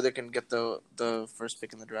care, or they can get the first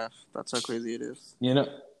pick in the draft. That's how crazy it is.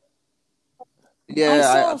 Yeah, I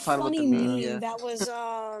saw a finally funny meme that was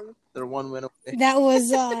they're 1 win away. That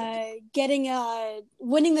was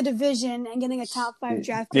winning the division and getting a top 5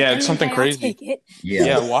 draft pick. Yeah, it's something crazy.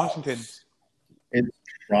 Yeah, Washington. It's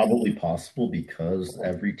probably possible because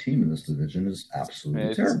every team in this division is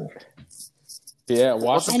absolutely terrible. Yeah,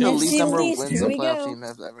 Washington. And the least number of wins a playoff team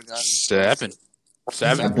has ever gotten.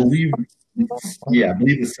 7. I believe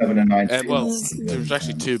it's 7 and 9. There's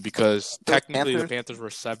actually 2 because technically the Panthers were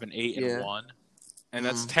 7, 8, and 1, and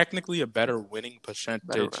that's technically a better winning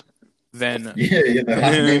percentage than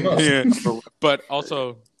But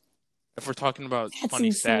also, if we're talking about funny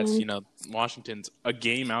stats, Washington's a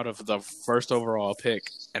game out of the first overall pick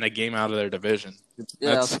and a game out of their division.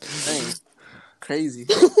 Yeah, that's crazy.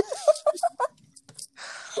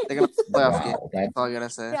 They're gonna play playoff game. Wow, That's all I gotta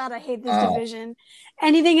say. God, I hate this Wow. division.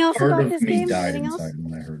 Anything else part about of this me game? died Anything else? inside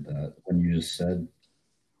when I heard that. When you just said,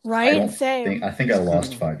 Right? Same. I think I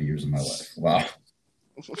lost 5 years of my life. Wow.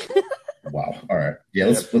 Wow. All right. Yeah,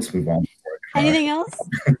 let's move on. Anything else?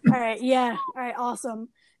 All right. Yeah. All right. Awesome.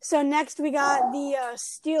 So next we got the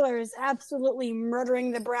Steelers absolutely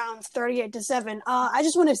murdering the Browns 38-7. I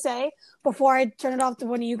just want to say before I turn it off to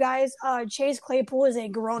one of you guys, Chase Claypool is a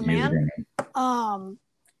grown man.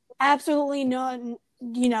 Absolutely no,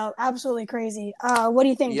 absolutely crazy. What do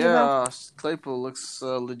you think? Yeah, Claypool looks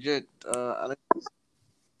legit. I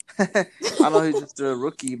know he's just a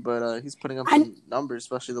rookie, but he's putting up some numbers,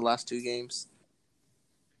 especially the last 2 games.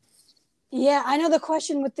 Yeah, I know the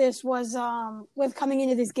question with this was, with coming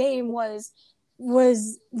into this game was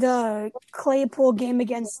the Claypool game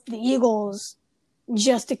against the Eagles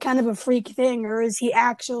just a kind of a freak thing, or is he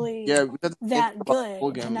actually that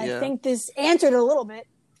good? And I think this answered a little bit.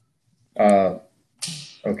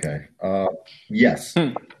 Okay. Yes.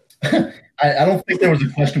 I don't think there was a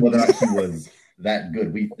question whether or not he was that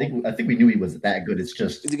good. I think we knew he was that good. It's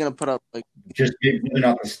just is he gonna put up just whether or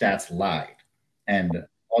not the stats lied. And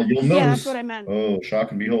you'll notice, that's what I meant. Oh,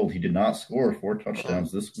 shock and behold, he did not score 4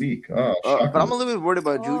 touchdowns this week. But I'm a little bit worried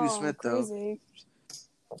about Juju Smith, though.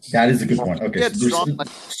 That is a good point. Okay, so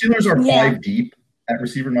Steelers are 5 deep at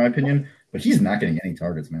receiver, in my opinion, but he's not getting any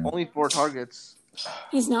targets, man. Only 4 targets.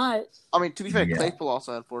 He's not. I mean, to be fair, Claypool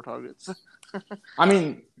also had 4 targets. I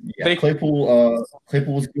mean, Claypool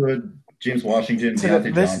was good. James Washington,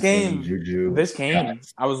 Deontay Johnson, Juju. This game,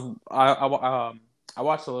 I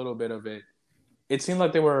watched a little bit of it. It seemed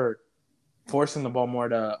like they were forcing the ball more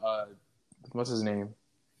to what's his name,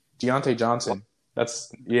 Deontay Johnson.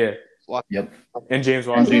 Yep. And James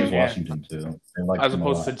Washington too. As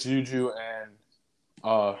opposed to Juju and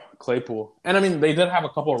Claypool. And I mean, they did have a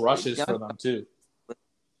couple of rushes for them too.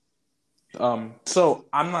 So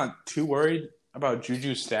I'm not too worried about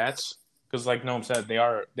Juju's stats because, like Noam said, they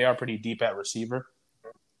are pretty deep at receiver.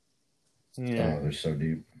 Yeah. Oh, they're so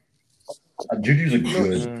deep. Juju's a good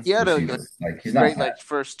receiver. He's not great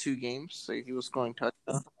first 2 games. So he was scoring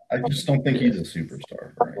touchdowns. I just don't think he's a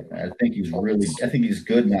superstar. Right? I think he's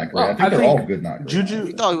good, not great. I think they're all good, not great. Juju,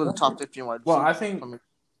 we thought he was a top 15 wide receiver. Well, I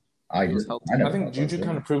think Juju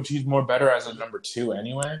kind of proved he's more better as a number 2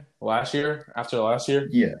 anyway. After last year.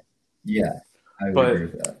 Yeah. I would agree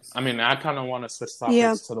with that. I mean, I kind of want to switch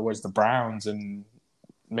topics towards the Browns, and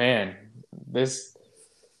man, it's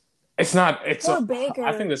not. Baker.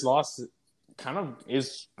 I think this loss kind of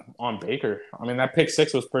is on Baker. I mean, that pick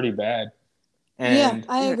 6 was pretty bad. And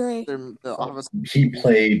I agree. He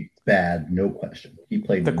played bad, no question. He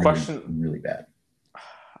played really bad.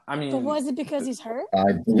 I mean, but was it because he's hurt?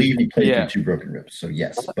 I believe he played with 2 broken ribs. So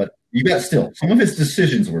yes, but you got still some of his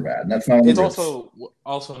decisions were bad, and that's not. It's also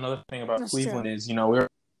another thing about Cleveland is we were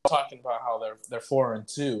talking about how they're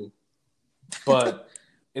 4-2, but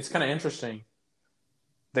it's kind of interesting.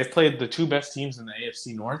 They've played the 2 best teams in the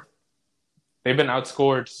AFC North. They've been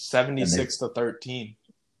outscored 76-13.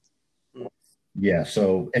 Yeah,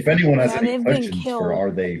 so if anyone has any questions for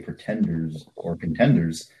are they pretenders or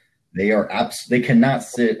contenders, they are they cannot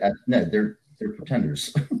sit at they're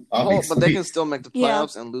pretenders. Obviously. But they can still make the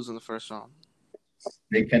playoffs and lose in the first round.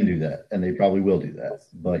 They can do that, and they probably will do that.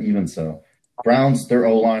 But even so, Browns, their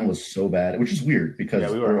O-line was so bad, which is weird because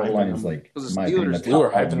their O-line is we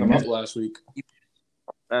were hyping them up last week.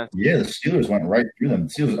 Yeah, the Steelers went right through them.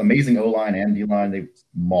 Steelers, amazing O-line and D-line. They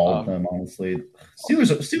mauled them, honestly. Steelers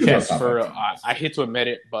are top. I hate to admit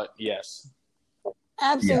it, but yes.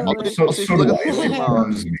 Absolutely. Yeah, so do I.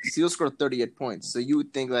 Steelers scored 38 points. So you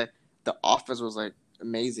would think that the offense was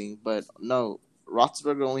amazing, but no.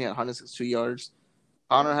 Roethlisberger only had 162 yards.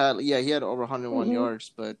 Connor had over 101 yards,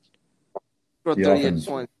 but scored 38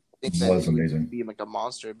 points. I think that amazing. Would be a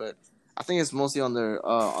monster, but I think it's mostly on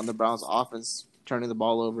the Browns' offense turning the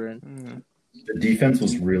ball over. And the defense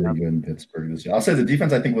was really good in Pittsburgh this year. I'll say the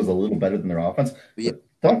defense I think was a little better than their offense.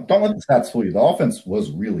 Don't let the stats fool you. The offense was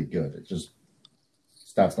really good. It's just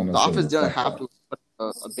stats don't. The offense didn't have to put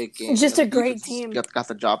a big game. It's just a great team. Got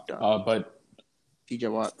the job done. But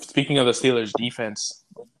TJ Watt. Speaking of the Steelers' defense,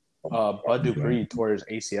 Bud Dupree tore his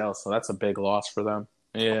ACL, so that's a big loss for them.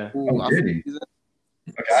 Yeah. Oh, did he?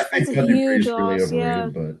 Okay, I think Bud Dupree is really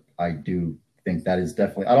overrated, but I do think that is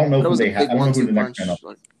definitely. I don't know who they have. I don't know who the next man up.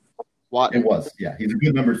 Watt. It was, he's a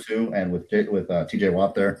good number 2, and with TJ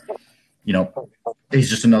Watt there, he's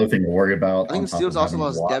just another thing to worry about. I think the Steelers also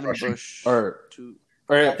lost Devin Bush.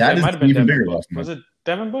 That is an even bigger loss. Was it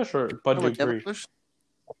Devin Bush or Bud Dupree? Those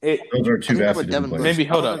are 2 vastly different players. Maybe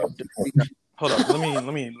hold up.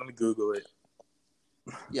 Let me Google it.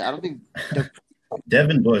 Yeah, I don't think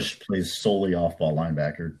Devin Bush plays solely off-ball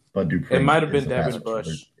linebacker. Bud Dupree. It might have been is a pass Devin Bush.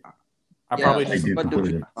 rusher. I probably I just do Bud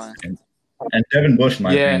completely. Dupree's fine. And Devin Bush, in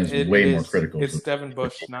my opinion, is it way is. more critical. It's Devin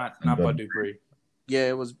Bush, not Bud Dupree. Yeah,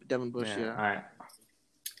 it was Devin Bush. Yeah. All right.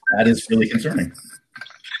 That is really concerning.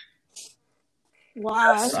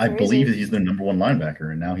 Wow, that's I crazy. believe that he's their number one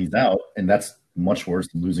linebacker, and now he's out, and that's much worse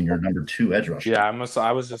than losing your number two edge rusher. Yeah, I must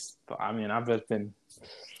have just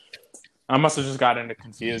gotten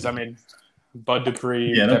confused. I mean, Bud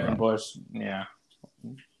Dupree, Devin Bush, yeah.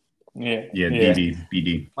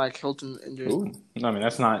 BD. Mike Hilton injured. Ooh. I mean,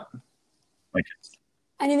 that's not.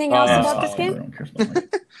 Anything else about this game?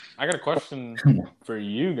 I got a question for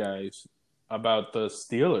you guys about the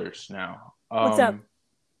Steelers now. What's up?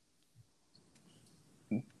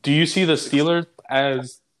 Do you see the Steelers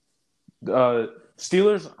as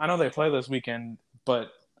Steelers? I know they play this weekend,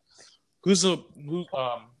 but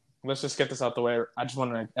let's just get this out the way. I just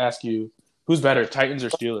want to ask you, who's better, Titans or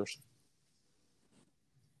Steelers?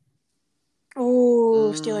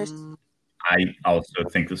 Oh, Steelers. I also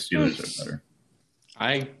think the Steelers are better.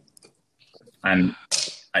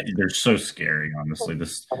 They're so scary, honestly.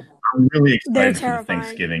 I'm really excited for the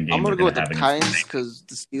Thanksgiving game. I'm gonna go with the Titans because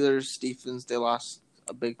the Steelers' defense, they lost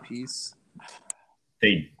a big piece.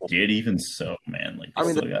 They did, even so, man.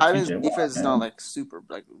 The Titans' defense is not super,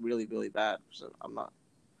 really, really bad. So I'm not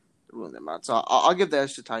ruling them out. So I'll give the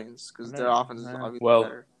edge to Titans because their offense is obviously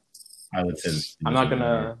better. I would say I'm not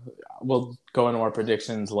gonna. We'll go into our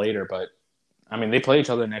predictions later, but I mean they play each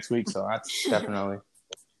other next week, so that's definitely.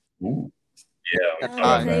 Ooh. Yeah,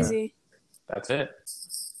 that's crazy. That's it.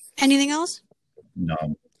 Anything else? No,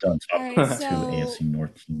 I'm done talking about two AFC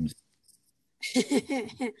North teams.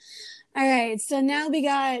 All right, so now we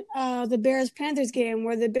got the Bears-Panthers game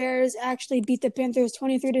where the Bears actually beat the Panthers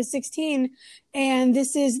 23-16, and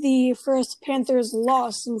this is the first Panthers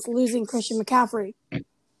loss since losing Christian McCaffrey.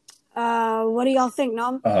 What do y'all think,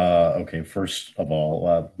 Nom? Okay, first of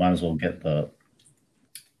all, might as well get the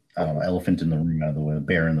elephant in the room out of the way, the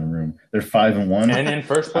bear in the room. They're 5-1. And in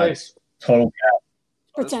first place. Total cap.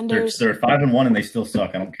 Pretenders. They're 5-1 and they still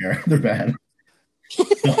suck. I don't care. They're bad.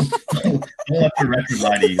 Don't let the record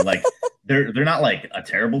lie to you. They're not a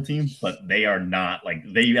terrible team, but they are not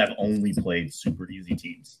they have only played super easy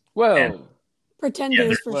teams. Well,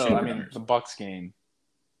 pretenders for sure. I mean, the Bucks game.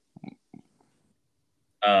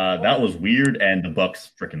 That was weird, and the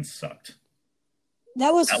Bucks freaking sucked.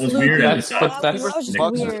 That was weird. That's just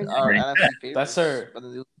weird. That's their.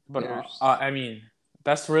 But I mean,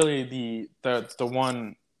 that's really the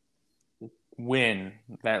one win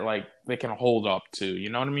that they can hold up to. You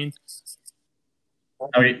know what I mean?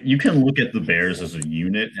 I mean, you can look at the Bears as a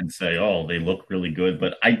unit and say, "Oh, they look really good,"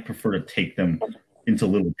 but I prefer to take them into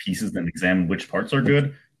little pieces and examine which parts are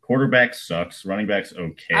good. Quarterback sucks. Running back's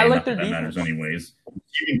okay. I like their that defense. Matters anyways.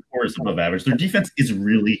 Receiving core is above average. Their defense is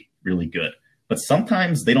really, really good, but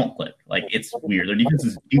sometimes they don't click. It's weird. Their defense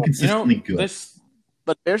is inconsistently good.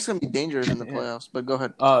 But Bears gonna be dangerous in the playoffs. But go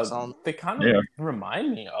ahead. They kind of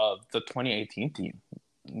remind me of the 2018 team,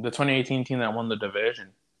 that won the division.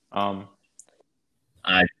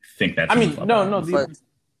 I think that's. I mean, no. The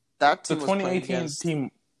 2018 team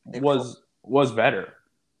was better,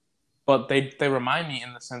 but they remind me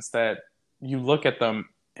in the sense that you look at them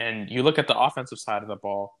and you look at the offensive side of the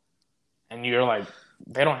ball, and you're like,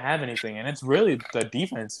 they don't have anything, and it's really the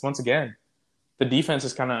defense. Once again, the defense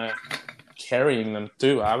is kind of carrying them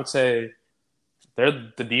too. I would say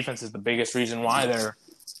the defense is the biggest reason why they're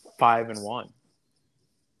 5-1.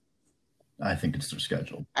 I think it's their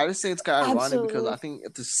schedule. I just think it's kind of ironic because I think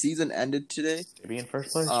if the season ended today, they'd be in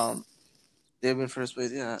first place. They'd be in first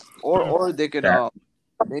place, yeah. Or they could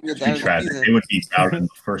maybe at the end of the season they would be out in the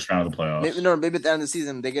first round of the playoffs. Maybe at the end of the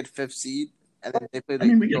season they get 5th seed and then they play the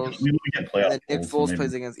Eagles. We get playoffs. And then Nick Foles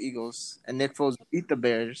plays against Eagles, and Nick Foles beat the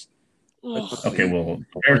Bears. Okay, well,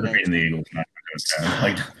 the Bears are beating the Eagles.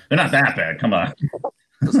 They're not that bad. Come on.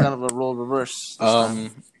 It's kind of a role reverse.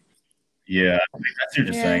 Yeah, that's what you're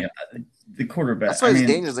just saying. The quarterback. That's why it's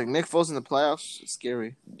dangerous. Nick Foles in the playoffs, it's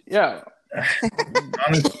scary. Yeah.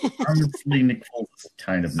 Honestly, Nick Foles is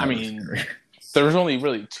kind of scary. There's only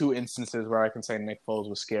really 2 instances where I can say Nick Foles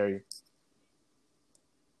was scary.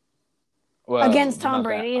 Well, against Tom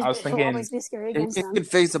Brady, I was thinking always be scary against he could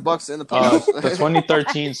face the Bucks in the playoffs. The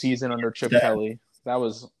 2013 season under Chip Kelly, that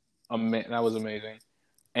was amazing.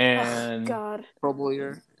 And God, Pro Bowl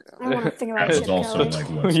year. I want to think about Chip also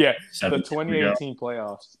Kelly. The 2018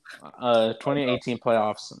 playoffs. 2018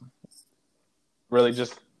 playoffs. Really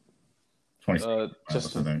just the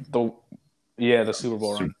Super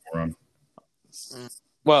Bowl run.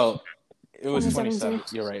 Well, it was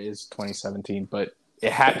 2017. You're right. It's 2017, but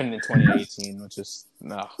it happened in 2018, which is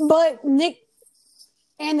no. But Nick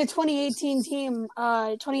and the 2018 team,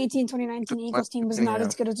 2018-2019 Eagles team was not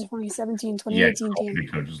as good as the 2017-2018 team.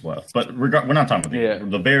 Coaches left, but we're not talking about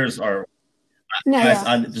the Bears are.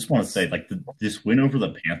 I just want to say, like, this win over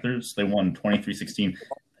the Panthers, they won 23-16.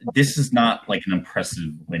 This is not like an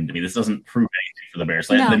impressive win to me. This doesn't prove anything for the Bears.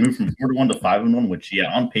 They moved from 4-1 to 5-1, which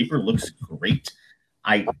on paper looks great.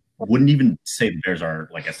 I wouldn't even say the Bears are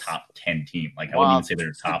like a top 10 team. Like, I wouldn't even say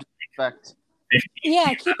they're top 50.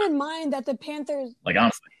 Yeah, keep in mind that the Panthers. Like,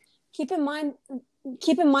 honestly, keep in mind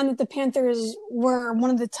that the Panthers were one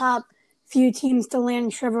of the top few teams to land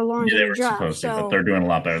Trevor Lawrence in the draft. Supposed to, but they're doing a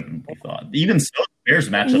lot better than we thought. Even so, the Bears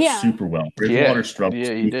match up super well. Bridgewater struggled.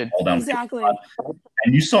 Yeah, he did. Exactly.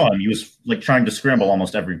 And you saw him. He was like trying to scramble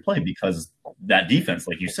almost every play because that defense,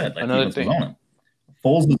 like you said, like another was thing. on him.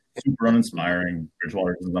 Foles was super uninspiring.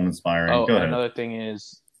 Bridgewater was uninspiring. Oh, Go ahead. Another thing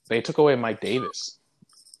is they took away Mike Davis,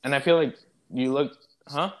 and I feel like you look,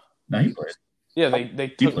 huh? No, he played. Yeah, they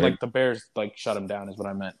took like the Bears like shut him down is what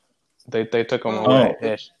I meant. They took him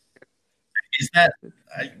away. Is that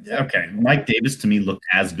okay? Mike Davis to me looked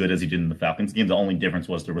as good as he did in the Falcons game. The only difference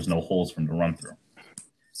was there was no holes for him to run through.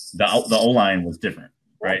 The O-line was different,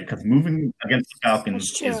 right? Because moving against the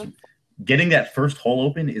Falcons is getting that first hole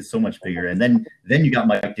open is so much bigger, and then you got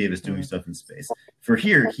Mike Davis doing stuff in space. For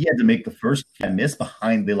here, he had to make the first miss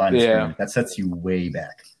behind the line of scrimmage. That sets you way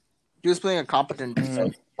back. He was playing a competent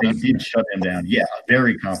defense. They did shut him down. Yeah,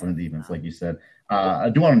 very confident defense, like you said. I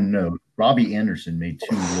do want to note Robbie Anderson made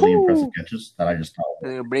 2 really impressive catches that I just thought.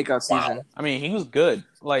 A breakout season. Wow. I mean, he was good.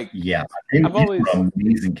 Like, I've always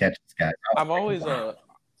amazing catches, guys. I've always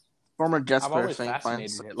former Jets player. Always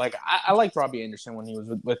fascinated. Like, I liked Robbie Anderson when he was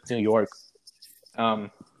with New York.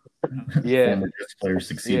 Former Jets player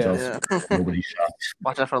succeeds. Nobody shocked.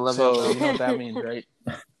 Watch out for 11. So you know what that means, right?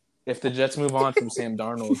 If the Jets move on from Sam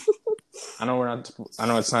Darnold, I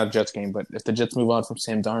know it's not a Jets game, but if the Jets move on from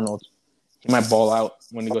Sam Darnold, he might ball out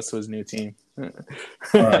when he goes to his new team.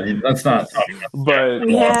 That's not talking about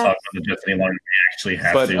the Jets any longer. They actually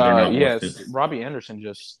have to. Robbie Anderson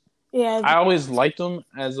just. Yeah, I always liked him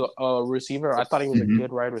as a receiver. I thought he was a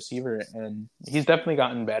good wide receiver, and he's definitely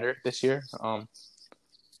gotten better this year.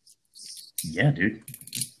 Yeah, dude.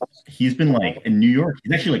 He's been like in New York.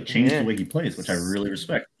 He's actually like changed the way he plays, which I really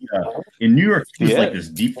respect. In New York, he was like this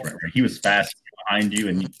deep threat. Right? He was fast behind you,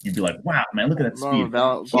 and you'd be like, "Wow, man, look at that speed!"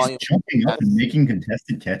 He's jumping up and making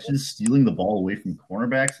contested catches, stealing the ball away from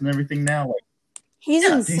cornerbacks and everything. Now, like he's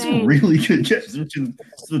insane. He's really good catches. Which is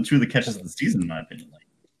two of the catches of the season, in my opinion. Like,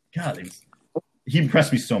 God, he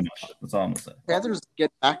impressed me so much. That's all I'm gonna say. Panthers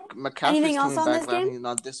get back. McCaffrey's Anything else on this game?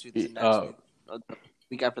 Not this week. Next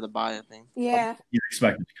week after the bye, I think. Yeah. You're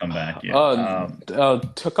expected to come back. Yeah.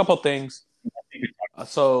 A couple things.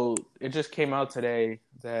 So it just came out today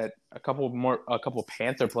that a couple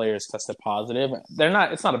Panther players tested positive.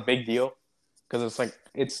 It's not a big deal because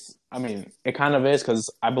it kind of is because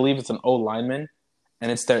I believe it's an O lineman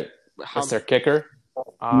and it's their kicker.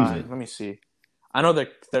 Let me see. I know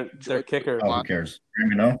their kicker. Who cares?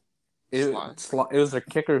 You know, it was their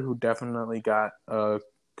kicker who definitely got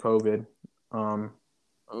COVID.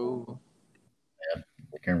 Yeah,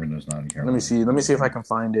 Cameron knows not. Let me see if I can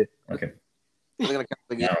find it. Okay. I don't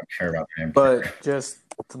care about him. But just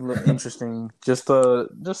interesting. Just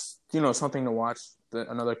something to watch.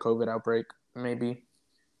 Another COVID outbreak, maybe.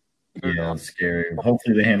 Yeah, it's scary.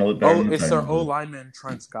 Hopefully they handle it better. Oh, it's their O lineman,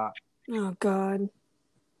 Trent Scott. Oh God.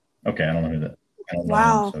 Okay, I don't know who that. I don't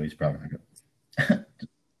know him, so he's probably not good.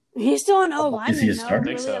 He's still an O lineman. Is he a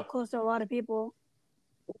starter? Really up close to a lot of people.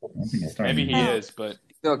 Maybe he is, but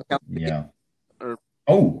yeah.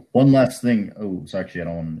 Oh, one last thing. Oh, sorry, actually, I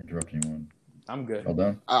don't want to interrupt anyone. I'm good. Well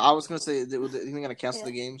done. I was gonna say, are they gonna cancel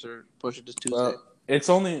the games or push it to Tuesday? Well, it's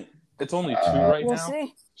only 2 right we'll now.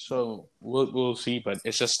 See. So we'll see, but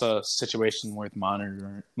it's just a situation worth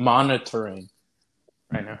monitoring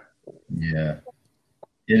right now. Yeah,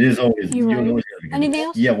 it is always. Right. Anything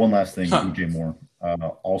else? Yeah, one last thing. DJ Moore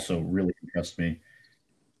also really impressed me.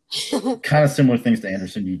 Kind of similar things to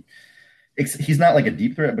Anderson. He's not like a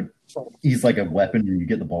deep threat, but he's like a weapon where you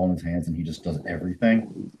get the ball in his hands and he just does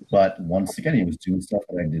everything. But once again, he was doing stuff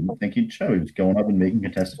that I didn't think he'd show. He was going up and making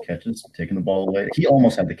contested catches, taking the ball away. He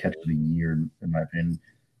almost had the catch of the year, in my opinion,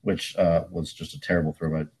 which was just a terrible throw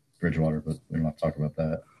by Bridgewater, but we don't have to talk about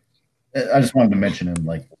that. I just wanted to mention him,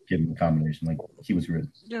 like, give him a combination. Like, he was good.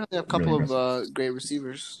 Yeah, they have a couple of great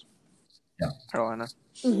receivers. Yeah. Carolina.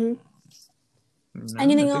 Mm-hmm.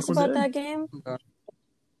 Anything else about that game?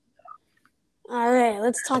 All right,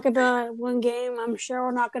 let's talk about one game I'm sure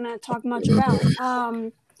we're not going to talk much about.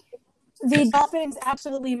 the Dolphins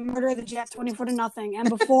absolutely murder the Jets 24-0. And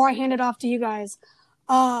before I hand it off to you guys,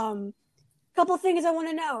 couple things I want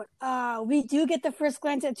to note. We do get the first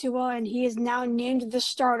glance at Tua, and he is now named the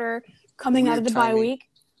starter coming out of the bye week.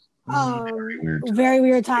 Very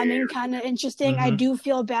weird timing, kind of interesting. I do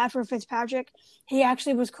feel bad for Fitzpatrick. He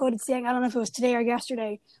actually was quoted saying, I don't know if it was today or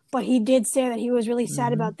yesterday, but he did say that he was really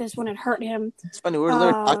sad about this one. It hurt him. It's funny. We were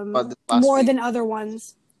literally talking about this last more week. than other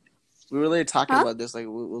ones. We were literally talking about this. Like,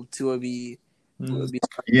 will Tua be?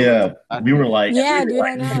 Yeah, we were like, I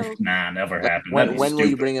know. Nah, never happened. When will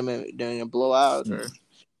you bring him in during a blowout? Or?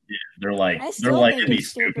 Yeah, they're like, it'd be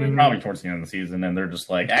stupid. Probably towards the end of the season, and they're just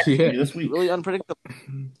like, actually, this week, really unpredictable.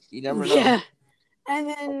 You never know. Yeah. And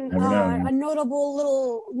then a notable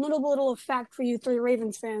little fact for you three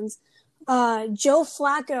Ravens fans. Joe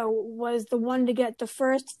Flacco was the one to get the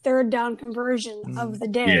first third down conversion of the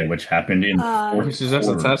day. Yeah, which happened in which is just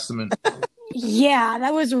a testament. Yeah,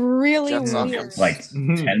 that was really weird. Like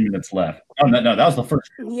 10 minutes left. Oh, no, that was the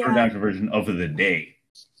first third down conversion of the day.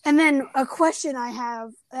 And then a question I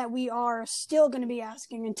have that we are still going to be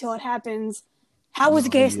asking until it happens: how was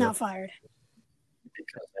Gase not fired?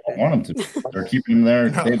 Because they don't want him to. They're keeping him there.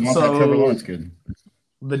 They want that Trevor Lawrence good.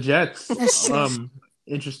 The Jets.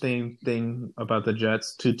 Interesting thing about the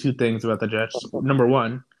Jets. Two things about the Jets. Number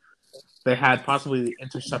one, they had possibly the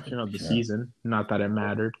interception of the season. Not that it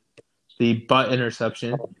mattered. The butt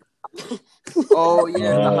interception. Oh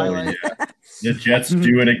yeah, the highlight. Yeah. The Jets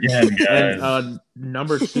do it again, guys. And,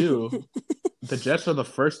 number two, the Jets are the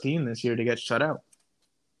first team this year to get shut out.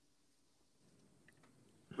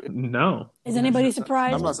 No. Is anybody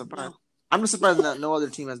surprised? I'm not surprised. I'm just surprised that no other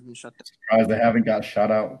team has been shut down. Surprised they haven't got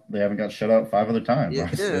shut out. They haven't got shut out 5 other times. Yeah,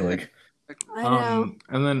 honestly. Like, I know.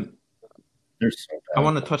 And then they're so bad. I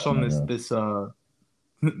want to touch on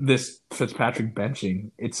this Fitzpatrick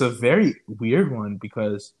benching. It's a very weird one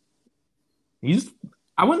because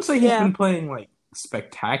I wouldn't say he's been playing like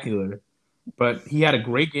spectacular, but he had a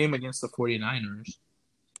great game against the 49ers.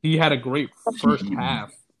 He had a great first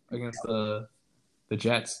half against the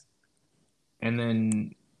Jets. And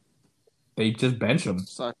then they just bench him.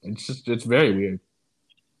 It's very weird.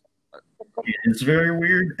 It's very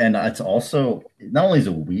weird, and it's also not only is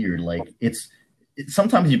it weird, like it's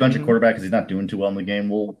sometimes you bench a quarterback because he's not doing too well in the game.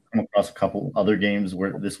 We'll come across a couple other games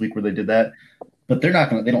this week where they did that, but they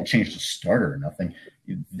don't change the starter or nothing.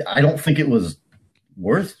 I don't think it was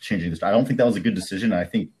worth changing this. I don't think that was a good decision. I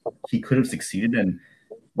think he could have succeeded, and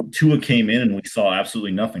Tua came in and we saw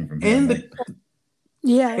absolutely nothing from him. And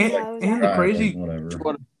the crazy whatever.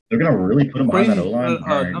 They're gonna really put him on that O-line.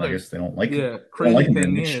 I guess they don't like it. Yeah, crazy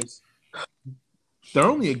thing is they're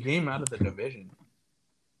only a game out of the division,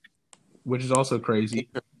 which is also crazy.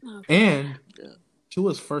 And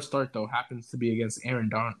Tua's first start though happens to be against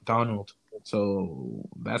Aaron Donald, so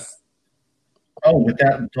that's. Oh, with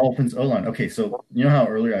that Dolphins O-line. Okay, so you know how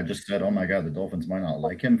earlier I just said, oh my God, the Dolphins might not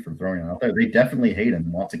like him for throwing him out there. They definitely hate him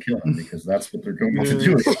and want to kill him because that's what they're going to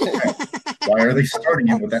do. Why are they starting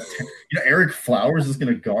him with that? Eric Flowers is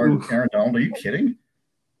going to guard Aaron Donald. Are you kidding?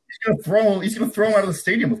 He's going to throw him out of the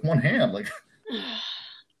stadium with one hand. Like,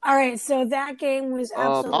 all right, so that game was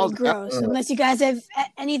absolutely gross. Unless you guys have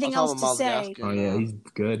anything else to say. Oh yeah, he's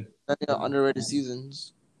good. Underrated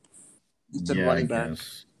seasons. He's been running back.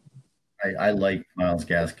 I like Myles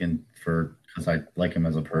Gaskin because I like him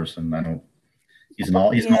as a person. He's an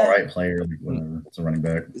all right player. Like, whatever. It's a running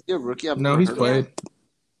back. Is he a rookie? No, he's played.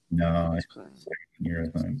 No,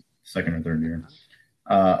 second or third year.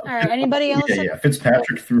 All right. Anybody else? Yeah.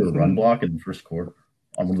 Fitzpatrick threw a run block in the first quarter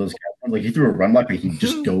on one of those. Like he threw a run block, but he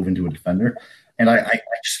just dove into a defender, and I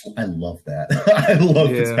love that. I love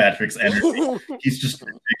Fitzpatrick's energy. He's just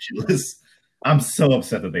ridiculous. I'm so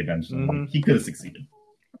upset that they benched him. He could have succeeded.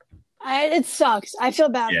 It sucks. I feel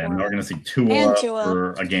bad for him. And we're going to see Tua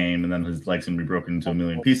for a game, and then his leg's going to be broken into a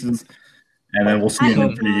million pieces. And then we'll see him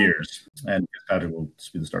in 3 years. And Fitzpatrick will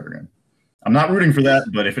just be the starter again. I'm not rooting for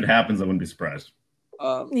that, but if it happens, I wouldn't be surprised.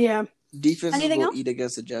 Defenses will eat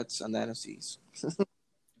against the Jets on the NFCs.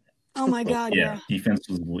 Oh, my God, yeah.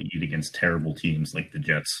 Defenses will eat against terrible teams like the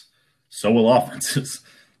Jets. So will offenses.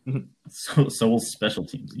 So will special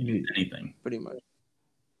teams. Anything. Pretty much.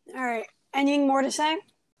 All right. Anything more to say?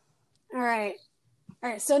 All right.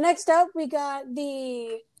 So next up, we got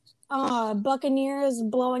the Buccaneers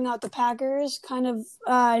blowing out the Packers. Kind of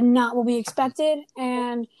not what we expected.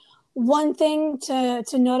 And one thing to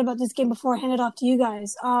note about this game before I hand it off to you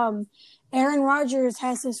guys, Aaron Rodgers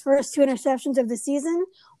has his first 2 interceptions of the season,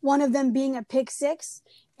 one of them being a pick six,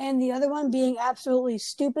 and the other one being absolutely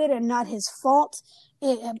stupid and not his fault.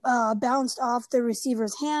 It bounced off the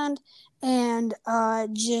receiver's hand and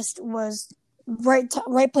just was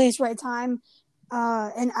right place, right time.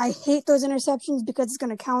 And I hate those interceptions because it's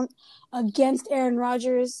going to count against Aaron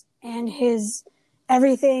Rodgers and his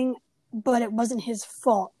everything, but it wasn't his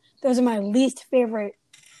fault. Those are my least favorite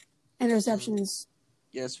interceptions.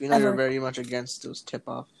 Yes, we know ever. you're very much against those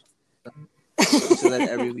tip-off. You say that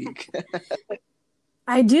every week.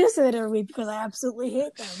 I do say that every week because I absolutely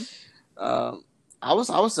hate them. I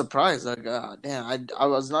was surprised. Like, damn, I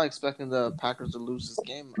was not expecting the Packers to lose this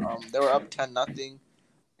game. They were up 10-0.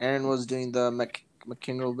 Aaron was doing the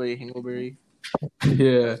Hingleberry.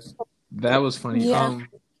 Yeah, that was funny. Yeah.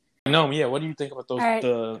 Yeah. What do you think about those All right.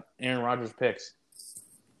 the Aaron Rodgers picks?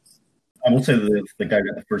 I will say the guy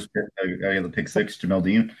got the first pick, guy got the pick 6, Jamel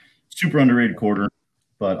Dean. Super underrated quarter,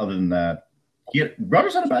 but other than that,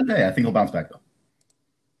 Rodgers had a bad day. I think he'll bounce back though.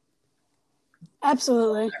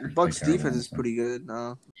 Absolutely. Bucks defense is pretty good.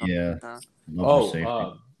 Yeah.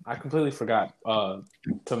 I completely forgot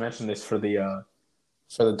to mention this for the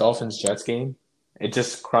Dolphins Jets game. It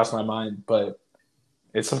just crossed my mind, but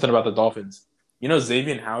it's something about the Dolphins. You know,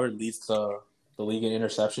 Xavier Howard leads the league in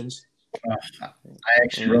interceptions. I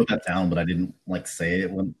actually wrote that down, but I didn't say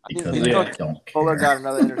it because I don't care. Fuller got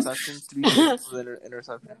another interception. 3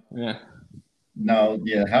 interception. Yeah. No,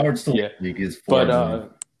 yeah, Howard still league is 4.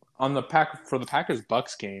 But on the Packers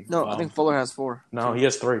Bucks game. No, I think Fuller has 4. No, he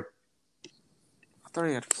has 3. I thought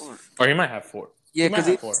he had 4. Or he might have 4. Yeah, because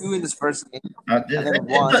he had 2 in his first game, and then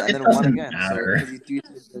 1, and then 1 again. Matter.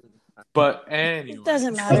 But anyway, It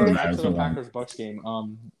doesn't matter. Back to the Packers Bucks game.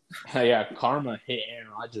 Karma hit Aaron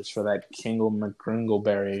Rodgers for that Kingle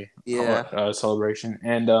McGringleberry celebration,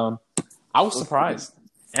 and I was surprised.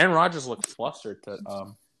 Aaron Rodgers looked flustered.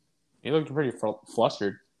 He looked pretty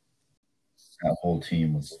flustered. That whole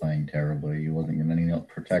team was playing terribly. He wasn't getting any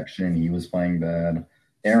protection. He was playing bad.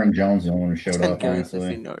 Aaron Jones, the only one who showed up,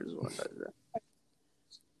 honestly.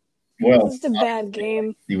 Well, it's a bad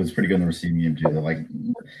game. He was pretty good in the receiving game too.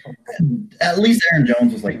 At least Aaron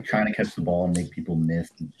Jones was trying to catch the ball and make people miss.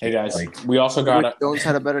 Hey guys, we also got Jones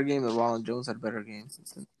had a better game than Ronald Jones had a better game.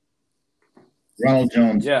 Ronald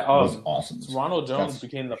Jones was awesome. Ronald Jones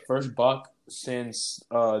became the first Buck since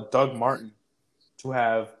Doug Martin to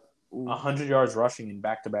have 100 yards rushing in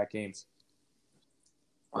back-to-back games.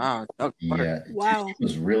 Wow. Wow. He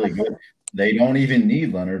was really good. They don't even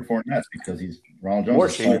need Leonard Fournette because Ronald Jones. Or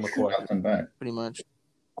Shady McCoy. Back. Pretty much.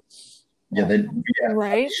 Yeah,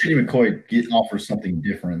 right. Shady McCoy offers something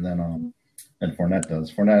different than Fournette does.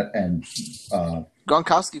 Fournette and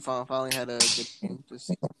Gronkowski finally had a good game this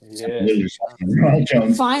season. Yeah. Ronald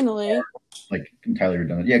Jones. Finally. Entirely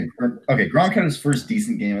redundant. Yeah. Okay. Gronk had his first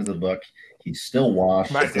decent game as a Buck. He's still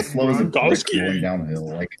washed. It's as slow as a brick going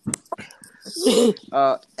downhill.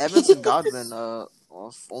 Evans and Godwin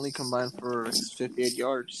only combined for 58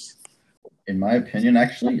 yards. In my opinion,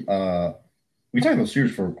 actually, we talked about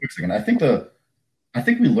receivers for a quick second. I think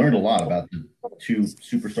we learned a lot about the 2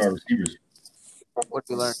 superstar receivers. What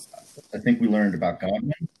did we learn? I think we learned about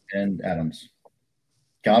Godwin and Adams.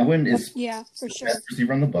 Godwin is for sure. the best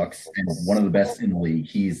receiver on the Bucs and one of the best in the league.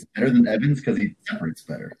 He's better than Evans because he separates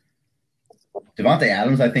better. Devontae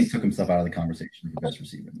Adams, I think, took himself out of the conversation for best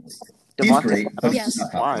receiver in the league. He's great, but he's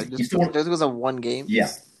not top. Why? Just because of one game?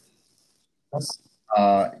 Yeah.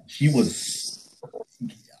 He was.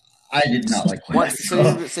 I did not like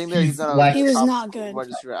him. Same there. He was not good. Wide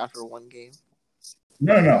receiver after one game.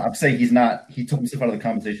 No. I'm saying he's not. He took himself out of the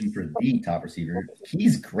conversation for the top receiver.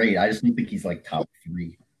 He's great. I just don't think he's top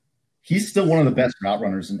 3. He's still one of the best route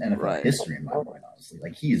runners in NFL history, in my mind, honestly.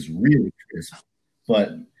 He is really crisp.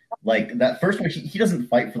 But that first one, he doesn't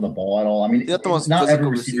fight for the ball at all. I mean, not every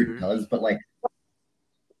receiver does, but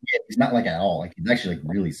he's not at all. He's actually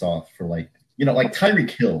really soft for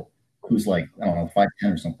Tyreek Hill, who's I don't know,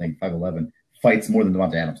 5'10" or something, 5'11", fights more than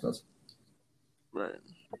Devontae Adams does. Right.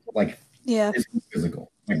 It's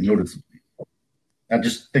physical, noticeably. I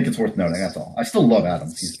just think it's worth noting. That's all. I still love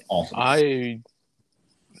Adams. He's awesome.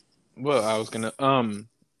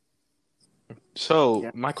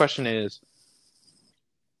 My question is,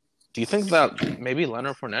 do you think that maybe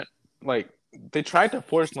Leonard Fournette, they tried to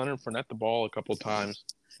force Leonard Fournette the ball a couple times,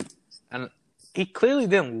 and he clearly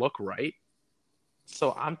didn't look right.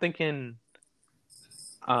 So I'm thinking,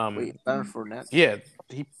 Leonard Fournette? Yeah,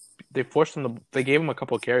 they forced him. They gave him a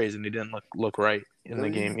couple of carries, and he didn't look right in the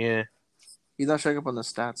game. Yeah, he's not showing up on the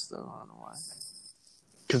stats though. I don't know why.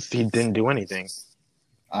 Because he didn't do anything.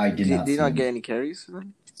 Did he not get any carries?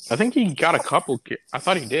 I think he got a couple. I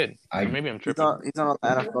thought he did. Maybe I'm tripping. He's not on the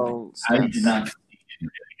NFL stats. I did not.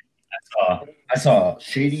 I saw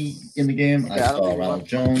Shady in the game. I saw Ronald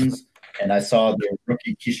Jones. And I saw the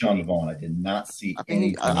rookie Keyshawn Vaughn. I did not see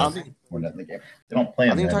any Fournette in the game. They don't play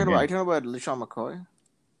him. Are you talking about LeSean McCoy?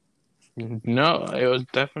 No, it was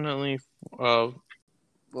definitely. Well,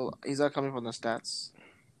 he's not coming from the stats.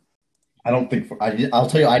 I don't think. I'll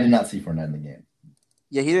tell you, I did not see Fournette in the game.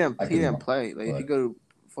 Yeah, he didn't. He didn't play. Like, if you go to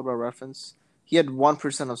Football Reference, he had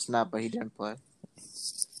 1% of snap, but he didn't play.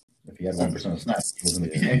 If he had 1% of snaps, he was in the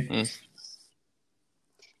game.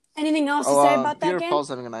 Anything else to say about that Peter game? Paul's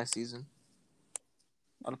having a nice season.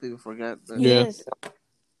 A lot of people forget. But... Yeah.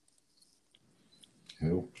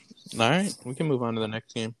 Who? All right, we can move on to the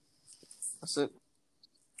next game. That's it.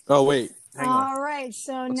 Oh wait, hang on. All right,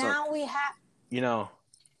 so now we have. You know,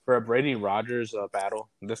 for a Brady Rodgers battle,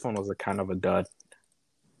 this one was a kind of a dud.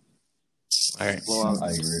 All right. Well, I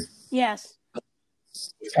agree. Yes. I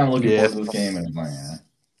was kind of looking forward to this game, and I'm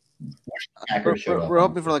like, we're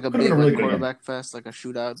hoping for like a big really quarterback fest, like a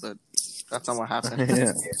shootout, but that's not what happened.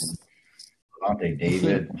 Devontae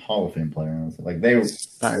David, Hall of Fame player. Like they were.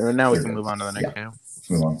 All right, now we can move on to the next game. Let's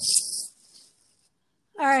move on.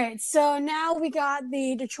 All right, so now we got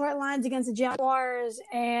the Detroit Lions against the Jaguars,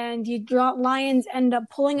 and Lions end up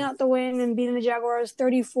pulling out the win and beating the Jaguars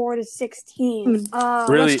 34-16.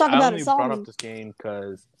 Really, let's talk about I only brought up this game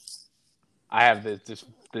because I have this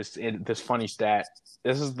funny stat.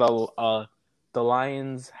 This is the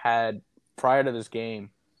Lions had prior to this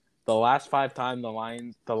game. The last five times the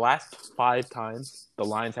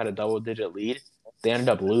Lions had a double-digit lead, they ended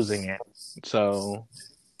up losing it. So.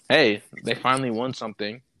 Hey, they finally won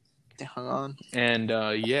something. They hung on. And,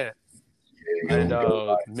 yeah. And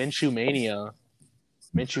Minshew Mania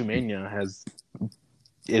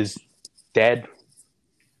is dead.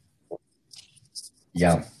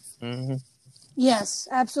 Yeah. Mm-hmm. Yes,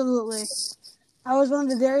 absolutely. I was one of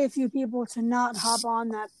the very few people to not hop on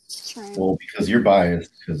that train. Well, because you're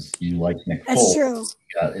biased, because you like Nick Foles.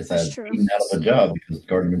 That's true. It's beaten out of a job because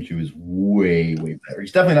Gardner Minshew is way, way better.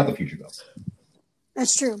 He's definitely not the future, though.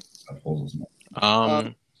 That's true.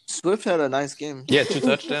 Swift had a nice game. Yeah, 2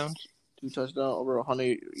 touchdowns. 2 touchdowns, over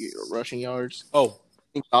 100 rushing yards. Oh. I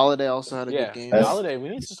think Golladay also had a good game. Golladay. We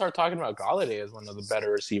need to start talking about Golladay as one of the better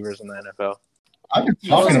receivers in the NFL. I've been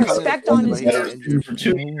talking about respect on his name for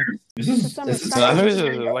 2 years. This is I think this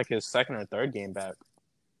is like his second or third game back.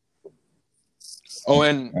 Oh,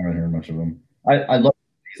 and I haven't heard much of him. I love him.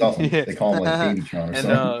 He's awesome. Yeah. They call him like Baby Tron or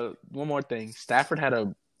something. And one more thing. Stafford had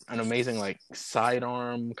an amazing like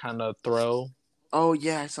sidearm kind of throw. Oh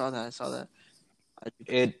yeah, I saw that.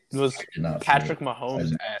 It was Patrick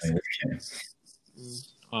Mahomes-esque.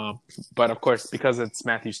 But of course, because it's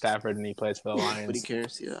Matthew Stafford and he plays for the Lions. But he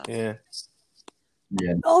cares, yeah.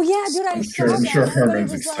 Yeah. Oh yeah, dude! I'm sure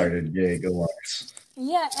Herman's excited. Yeah, go Lions.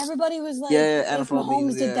 Yeah, everybody was like, if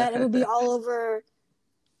Mahomes did that, it would be all over.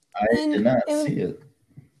 I did not see it.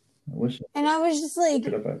 I wish. And I was just like,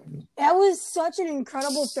 that was such an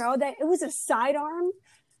incredible throw that it was a sidearm.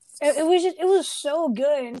 It was so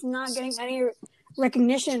good. It's not getting any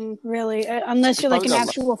recognition really, unless you're like an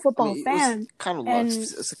actual football fan. Kind of and,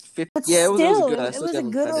 but still, it was a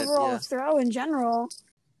good overall throw in general.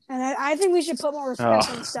 And I think we should put more respect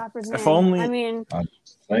on Stafford's name. If only, I mean,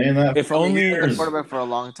 saying that if only the quarterback for a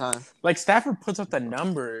long time. Like Stafford puts up the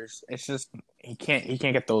numbers, it's just he can't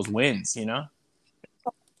get those wins, you know.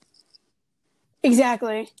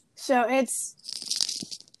 Exactly. So it's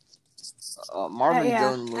Marvin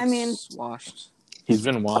Jones looks washed. He's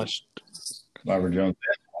been washed. Marvin Jones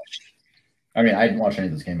been washed. I mean, I didn't watch any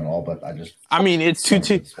of this game at all, but I mean, it's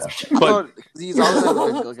 2-2. But he's always had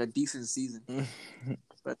like a decent season.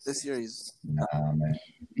 But this year he's man.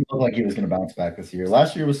 He looked like he was going to bounce back this year.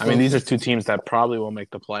 Last year was. I mean, these are two teams that probably will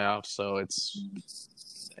make the playoffs, so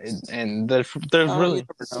and there's really.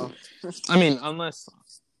 I mean, unless.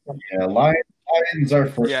 Yeah, Lions are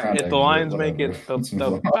first round. If the Lions make it,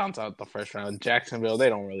 they'll bounce out the first round. Jacksonville, they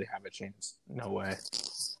don't really have a chance. No way.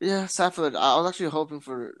 Yeah, Stafford. I was actually hoping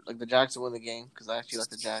for like the Jags to win the game because I actually like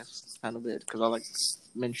the Jags kind of bit because I like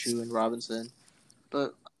Minshew and Robinson,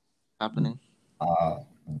 but happening.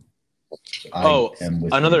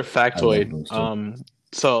 Another factoid.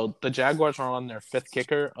 So the Jaguars are on their 5th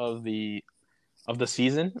kicker of the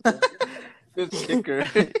season. 5th kicker.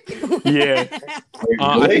 Yeah.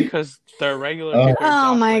 I think because their regular kicker.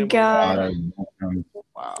 Oh my god!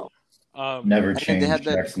 Wow. Never changed. They had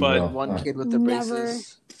that one kid with the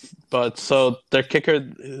braces. But so their kicker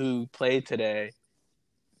who played today.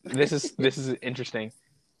 This is interesting.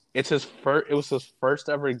 It was his first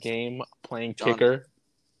ever game playing kicker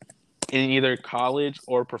in either college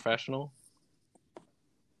or professional.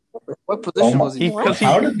 What position was he? He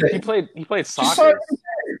played soccer.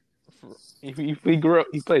 He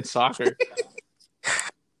played soccer.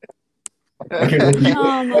 Okay, was he,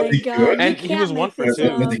 Oh my was he god! good? And You he was can't 1 make for this 2.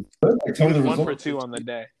 up. Was he good? Like, tell me the 1 for result. 2 on the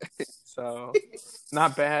day. So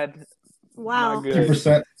not bad. Wow. Not good.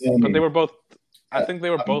 2%. But they were both. I think they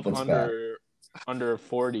were both That's bad. under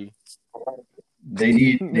 40. They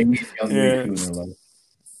need young Yeah. Riku in their life.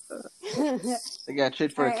 They got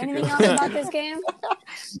trade for All a right, kicker. anything else about this game?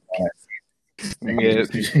 They need Yeah. those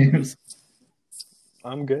two teams.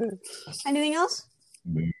 I'm good. Anything else?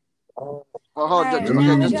 Well, Alright, okay,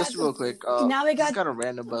 now we just got- real quick. now we This is got- kind of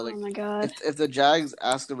random, but like, Oh my god! if the Jags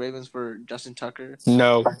ask the Ravens for Justin Tucker,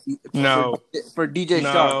 No. for DJ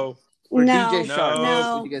Shark, No. for No. DJ Shark,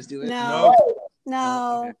 No. would you guys do it? No. No.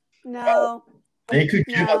 No. Okay. No. They could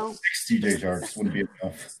give No. up 6 DJ Sharks. Wouldn't be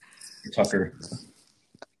enough for Tucker.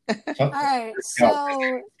 All right,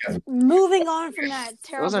 so moving on from that I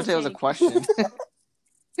terrible. was gonna say it was a take. question.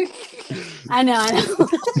 I know. So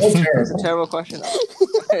It's a terrible. terrible question.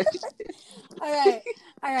 All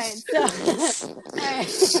right.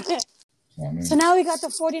 So now we got the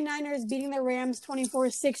 49ers beating the Rams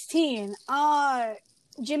 24-16.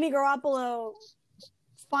 Jimmy Garoppolo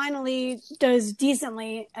finally does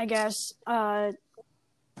decently, I guess,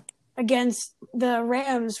 against the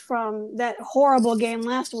Rams from that horrible game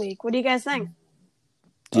last week. What do you guys think?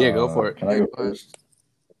 Yeah, go for it. Can I go first?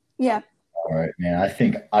 Yeah. All right, man. I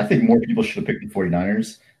think more people should have picked the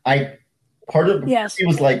 49ers. Part of Yes. it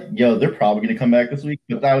was like, yo, they're probably going to come back this week.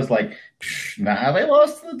 But I was like, nah, they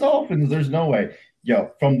lost to the Dolphins. There's no way.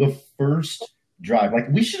 Yo, from the first drive, like,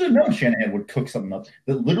 we should have known Shanahan would cook something up.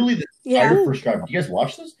 That literally the entire first drive. Do you guys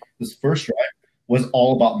watch this? This first drive was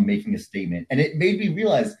all about making a statement. And it made me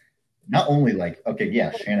realize not only like, okay,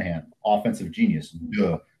 yeah, Shanahan, offensive genius,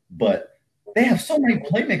 duh, but they have so many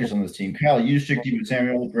playmakers on this team. Kyle Juszczyk, Deebo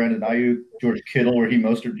Samuel, Brandon Ayuk, George Kittle, Raheem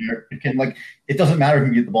Mostert, like, it doesn't matter who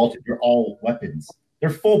you get the ball to. They're all weapons. They're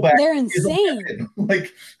fullback. They're insane.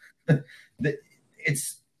 Like,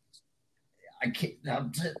 it's I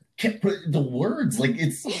can't put it into words. Like,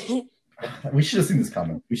 it's we should have seen this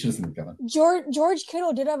coming. George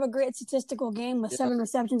Kittle did have a great statistical game with 7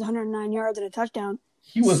 receptions, 109 yards, and a touchdown.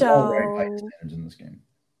 He was all right by standards in this game.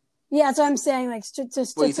 Yeah, that's what I'm saying. Like,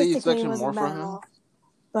 statistically, it wasn't bad at him? all.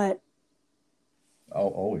 But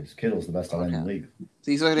Always. Kittle's the best in the league.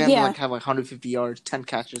 So he's going to have 150 yards, 10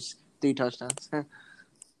 catches, 3 touchdowns.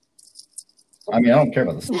 I mean, I don't care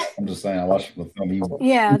about the stats. I'm just saying I watched the film. He it's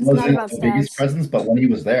not about the biggest stats. presence, but when he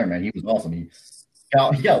was there, man, he was awesome. He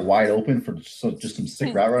got wide open for just some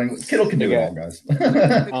sick route running. Kittle can do it all, guys.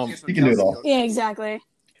 He can do it all. Yeah, exactly.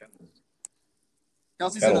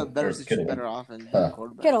 Kelsey's in a better situation, better offense than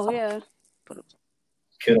quarterback. Kittle, yeah.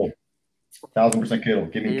 Kittle. 1,000% Kittle.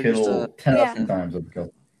 Give me Kittle 10 times over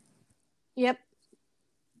Kittle. Yep.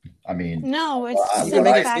 I mean, no, it's well, the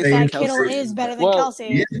I fact think that Kittle is better than Well,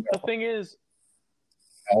 Kelsey. The thing is,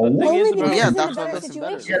 Only because Yeah, he's in that's a better what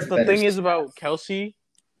situation. Yes, the thing is about Kelsey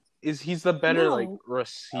is he's the better No. like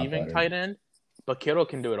receiving better. tight end, but Kittle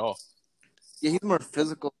can do it all. Yeah, he's more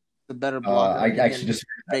physical, the better blocker. I actually disagree.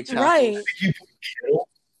 Big Right.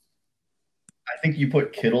 I think you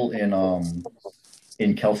put Kittle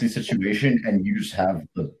in Kelsey's situation, and you just have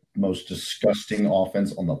the most disgusting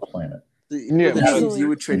offense on the planet. Yeah, The Chiefs, you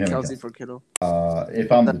would trade Yeah. Kelsey for Kittle. If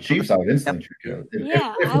I'm the Chiefs, I would instantly trade Kittle.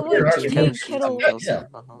 Yeah, I would trade Kittle.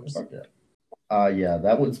 Yeah, yeah,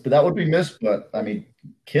 that would be missed. But I mean,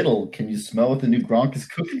 Kittle, can you smell what the new Gronk is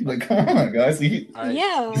cooking? Like, come on, guys. Yeah,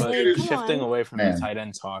 But like, come shifting on. away from Man. the tight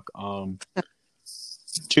end talk,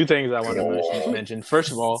 two things I want to mention.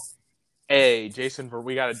 First of all, we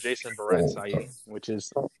got a Jason Verrett sighting, which is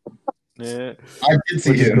I did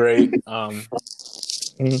see which is him. great.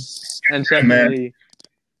 And secondly,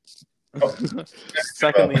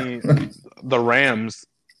 the Rams.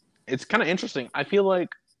 It's kind of interesting. I feel like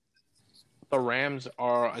the Rams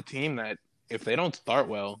are a team that if they don't start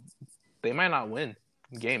well, they might not win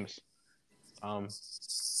games.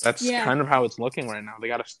 That's kind of how it's looking right now. They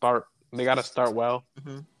got to start. They got to start well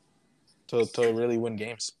to really win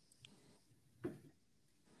games.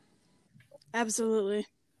 Absolutely.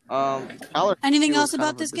 Anything else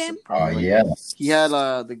about this game? Yeah. He had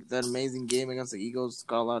that amazing game against the Eagles,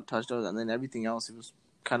 got a lot of touchdowns, and then everything else, it was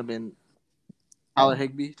kind of been Tyler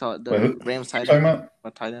Higbee, the Rams tight end,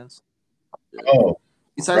 tight ends. Oh,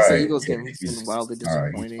 besides the Eagles game, he's been wildly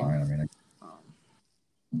disappointing.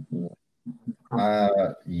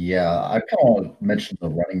 Yeah, I kind of want to mention the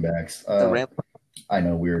running backs. The Rams, I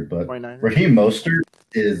know, weird, but 49ers. Raheem Mostert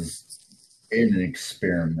is in an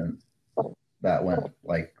experiment that went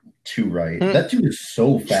like too right. That dude is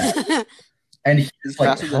so fast, and he's like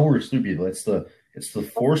faster than- power stupid. It's It's the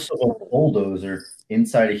force of a bulldozer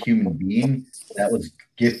inside a human being that was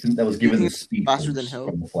given the speed Faster than boost Hill?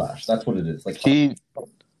 from the Flash. That's what it is. Like He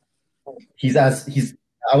he's. I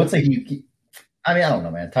would say he I mean, I don't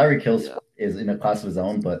know, man. Tyreek Hill is in a class of his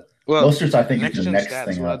own, but Mostert, I think, is the next stats,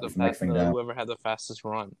 thing up. Next thing down. whoever had the fastest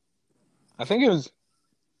run. I think it was.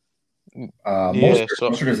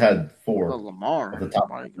 Mostert has had 4. Lamar. Of the top.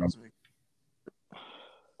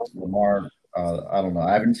 Lamar, I don't know.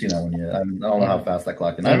 I haven't seen that one yet. I don't know how fast that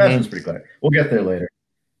clocked in. I imagine it's pretty quick. We'll get there later.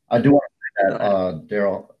 I do want to say that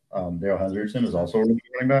Darrell Henderson is also a rookie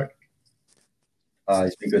running back.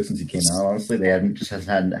 He's been good since he came out. Honestly, they hasn't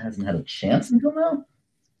had a chance until now.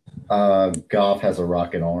 Goff has a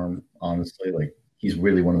rocket arm. Honestly, like he's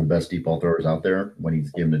really one of the best deep ball throwers out there when he's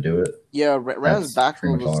given to do it. Yeah, Rams'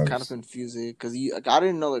 backfield was kind of confusing because I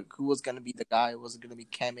didn't know who was going to be the guy. Was it going to be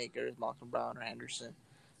Cam Akers, Malcolm Brown, or Henderson?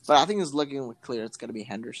 But I think it's looking clear. It's going to be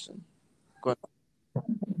Henderson. Go ahead.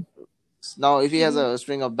 Now, if he has a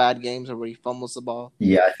string of bad games or where he fumbles the ball,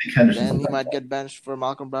 yeah, I think Henderson. Then he might get benched for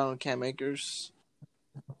Malcolm Brown and Cam Akers.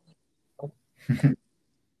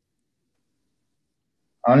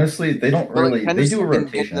 Honestly, they don't really. They do a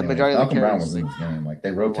rotation. The majority Malcolm of the Brown was in his game. Like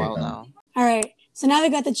they rotate them. All right. So now we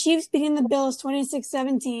got the Chiefs beating the Bills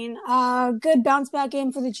 26-17. Good bounce back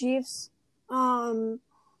game for the Chiefs. Stephon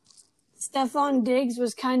Diggs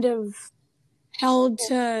was kind of held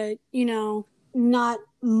to, not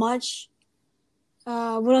much.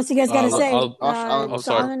 What else you guys got to say?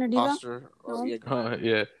 Allen or Deebo?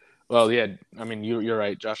 Yeah. Well, yeah. I mean, you're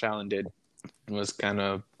right. Josh Allen was kind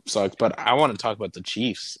of sucked, but I want to talk about the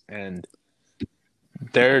Chiefs and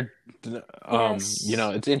they're,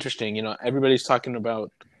 it's interesting. Everybody's talking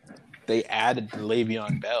about they added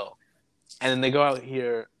Le'Veon Bell, and then they go out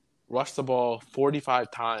here, rush the ball 45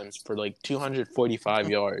 times for like 245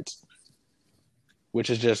 yards, which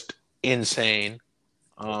is just insane.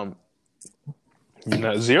 0. He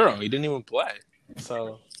didn't even play.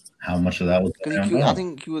 So how much of that was? I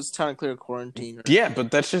think he was trying to clear quarantine. Yeah, but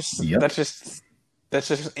that's just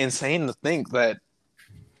insane to think that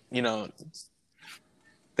they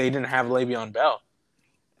didn't have Le'Veon Bell,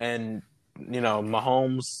 and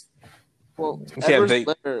Mahomes. Well, Edwards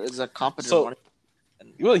is a competent running.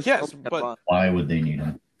 Well, yes, but why would they need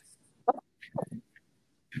him?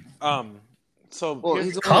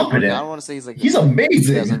 He's competent. I don't want to say he's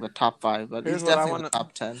amazing. He's like the top 5, but he's definitely in the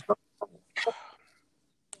top 10.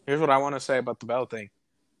 Here's what I want to say about the Bell thing.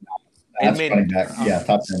 Top 10.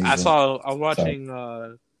 I was watching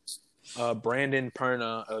Brandon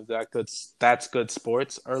Perna of That's Good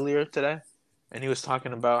Sports earlier today, and he was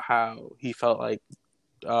talking about how he felt like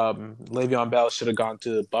Le'Veon Bell should have gone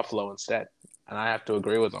to Buffalo instead, and I have to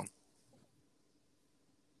agree with him.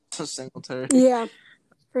 So Singletary. Yeah,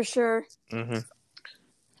 for sure. Mm-hmm.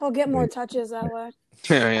 He'll get more touches that way.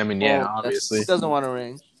 I mean, obviously. He doesn't want a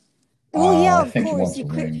ring. Well, yeah, of course. He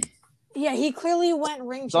clearly went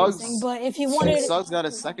ring chasing, but if he wanted... Suggs got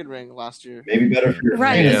his second ring last year. Maybe better for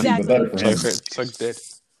right, exactly. But better for him. Suggs did.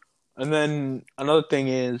 And then another thing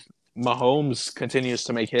is Mahomes continues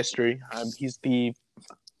to make history. I think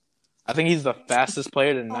he's the fastest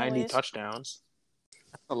player to 90 touchdowns.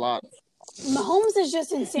 That's a lot. Mahomes is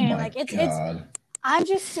just insane. God. I'm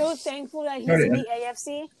just so thankful that he's in the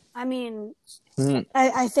AFC. I mean,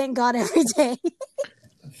 I thank God every day.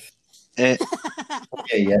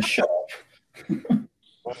 Shut up.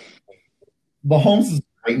 Mahomes'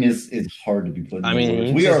 greatness is hard to be put in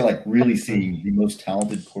words. We are really seeing the most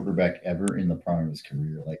talented quarterback ever in the prime of his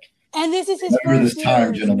career. And this is his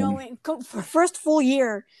first full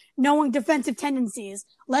year knowing defensive tendencies.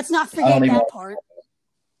 Let's not forget that part.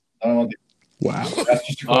 I don't know. Wow. That's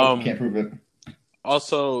just a quote. Can't prove it.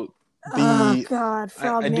 Also,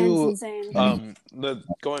 Frogman's insane.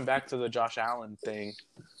 Going back to the Josh Allen thing,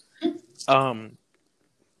 the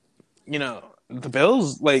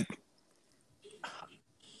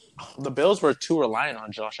Bills were too reliant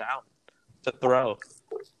on Josh Allen to throw,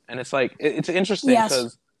 and it's it's interesting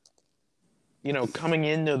because coming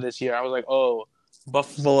into this year, I was like, oh,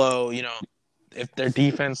 Buffalo, if their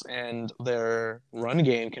defense and their run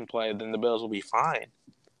game can play, then the Bills will be fine.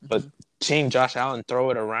 But seeing Josh Allen throw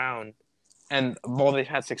it around, and while they've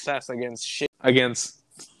had success against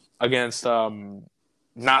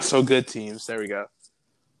not so good teams, there we go.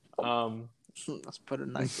 Let's put it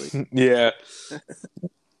nicely. Yeah,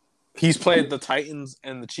 he's played the Titans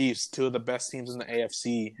and the Chiefs, two of the best teams in the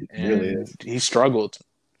AFC, and he struggled.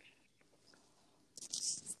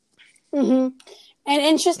 Mm-hmm. And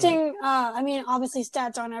interesting, obviously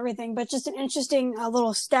stats aren't everything, but just an interesting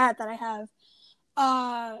little stat that I have.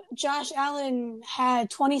 Josh Allen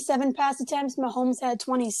had 27 pass attempts. Mahomes had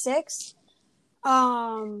 26.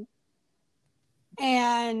 And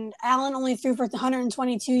Allen only threw for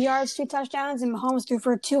 122 yards, 2 touchdowns, and Mahomes threw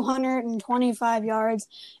for 225 yards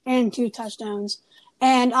and 2 touchdowns.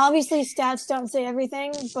 And obviously, stats don't say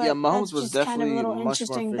everything, but Yeah, Mahomes that's was just kind of a definitely little much more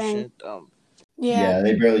interesting thing. efficient. Yeah.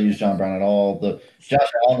 they barely used John Brown at all. Josh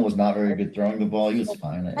Allen was not very good throwing the ball. He was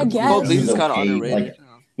fine. I guess. Cole He Beasley's was kind of okay. underrated.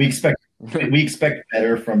 We expect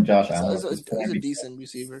better from Josh Allen. He's a decent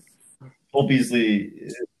receiver. Cole Beasley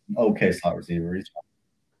is an okay slot receiver.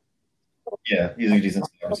 He's a decent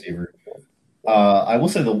slot receiver. I will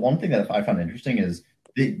say the one thing that I found interesting is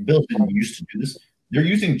the Bills didn't used to do this. They're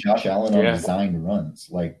using Josh Allen on designed runs,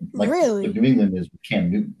 like really? New England is with Cam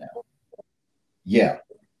Newton now. Yeah,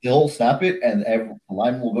 they'll snap it, and the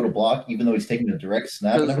lineman will go to block, even though he's taking a direct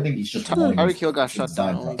snap and everything. He's just Tyreek Hill got shut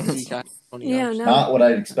down. Only 3 catches. Yeah, no. Not what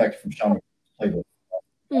I'd expect from Sean McVay's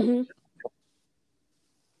playbook.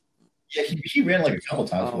 Yeah, he ran like a couple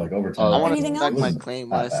times for like overtime. I want Anything to back else? my claim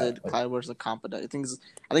when I said Clyde was a competent. I think it's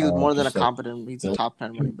more than a competent. He's a top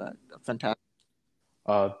 10 running back. Fantastic.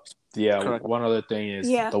 Yeah. Correct. One other thing is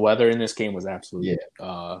the weather in this game was absolutely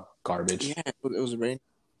garbage. Yeah, it was raining.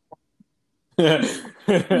 Yeah.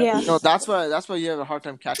 No, that's why you have a hard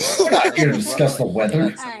time catching. We're not here to discuss the weather. All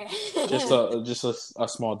right. Just a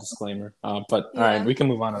small disclaimer. But all right, we can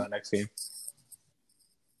move on to the next game.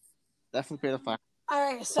 Definitely pay the fine. All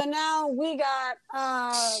right, so now we got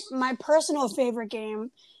my personal favorite game.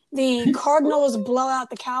 The Cardinals blow out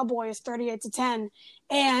the Cowboys 38-10,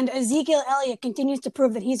 and Ezekiel Elliott continues to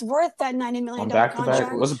prove that he's worth that $90 million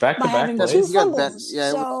contract. Was it back-to-back? Having plays? 2 fumbles.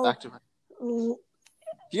 Yeah, it was back-to-back. You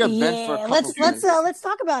got benched for a couple let's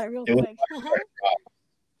talk about it real quick.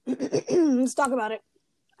 Let's talk about it.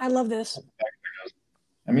 I love this.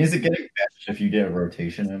 I mean, is it getting benched if you get a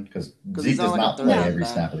rotation in? Because Zeke does not play every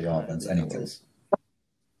snap of the offense, anyways.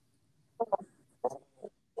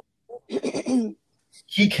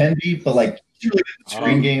 He can be, but like it's really good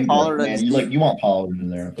screen game. Man, you want Pollard in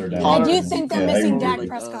there on 3rd down. I do think they're missing Dak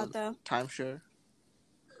Prescott though. Timeshare.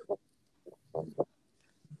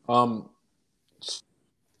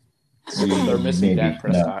 They're missing Dak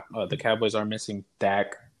Prescott. No. The Cowboys are missing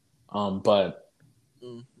Dak. But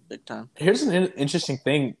big time. Here's an interesting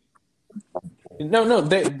thing. No,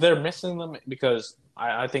 they're missing them because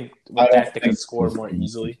I think with Dak they can score more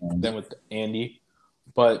easily than with Andy.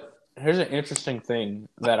 But here's an interesting thing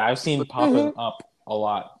that I've seen popping up a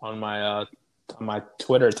lot on my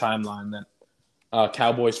Twitter timeline that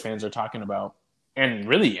Cowboys fans are talking about, and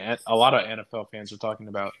really a lot of NFL fans are talking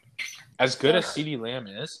about. As good as CeeDee Lamb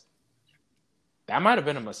is, that might have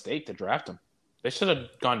been a mistake to draft him. They should have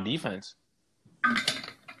gone defense.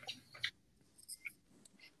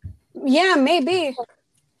 Yeah, maybe.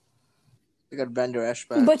 They got Vander Esch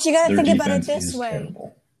back. But you got to think about it this way.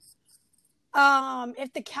 Terrible.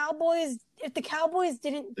 If the Cowboys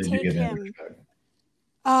didn't take him,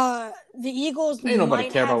 the Eagles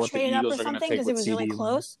might have traded up or something because it was really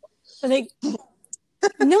close. So they think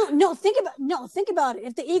about it.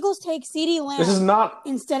 If the Eagles take CeeDee Lamb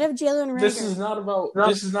instead of Jalen Reagor, this is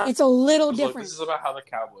not. It's a little different. This is about how the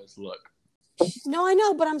Cowboys look. No, I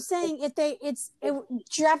know, but I'm saying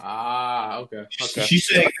draft. Okay. She's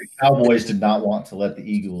saying the Cowboys did not want to let the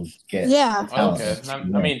Eagles get. Yeah. Okay. I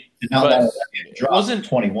mean, did not want to drop wasn't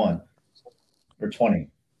 21 or 20.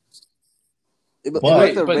 But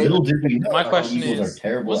little did we know, my question Eagles is, are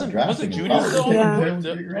terrible at drafting.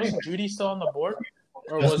 Wasn't Judy still on the board,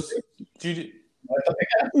 or was Judy?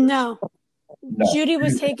 No. Judy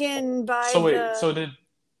was taken by. So did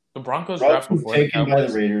the Broncos draft before the Cowboys? Taken by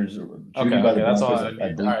the Raiders. That's all. All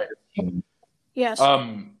right. Yes.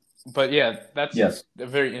 But yeah, that's a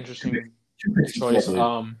very interesting choice.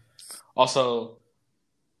 Also,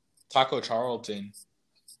 Taco Charlton.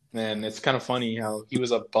 Man, it's kind of funny how he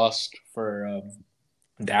was a bust for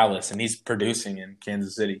Dallas, and he's producing in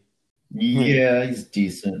Kansas City. Yeah, he's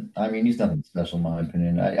decent. I mean, he's nothing special in my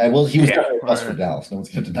opinion. He was definitely a bust for Dallas. No one's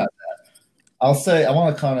going to deny that. I'll say I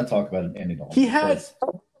want to kind of talk about Andy Dalton.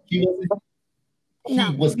 He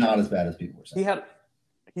was not as bad as people were saying.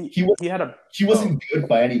 He wasn't good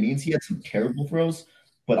by any means. He had some terrible throws,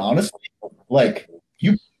 but honestly, like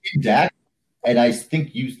you Dak. And I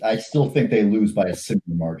still think they lose by a similar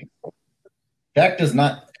margin. Dak does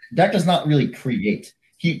not really create.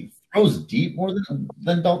 He throws deep more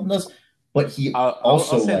than Dalton does, but he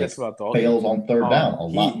also fails on 3rd down a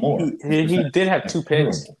lot more. He did have 2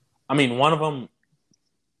 picks. I mean, one of them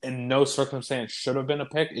in no circumstance should have been a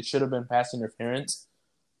pick. It should have been pass interference.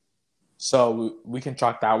 So we can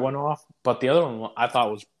chalk that one off. But the other one I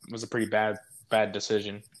thought was a pretty bad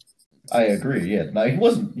decision. I agree. Yeah, no, he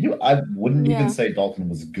wasn't. I wouldn't even say Dalton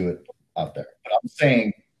was good out there, but I'm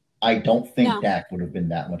saying I don't think No. Dak would have been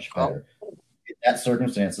that much better. In that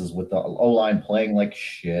circumstances, with the O-line playing like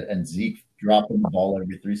shit and Zeke dropping the ball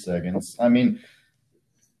every 3 seconds, I mean,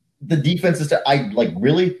 the defense is –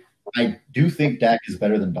 I do think Dak is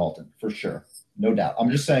better than Dalton, for sure. No doubt. I'm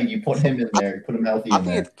just saying you put him in there, you put him healthy I in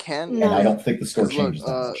think there, it can. No. and I don't think the score 'Cause look, changes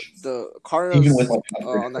that much. the Cardinals Even with like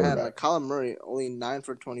on the hand, like Kyler Murray, only 9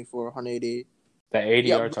 for 24, 188. That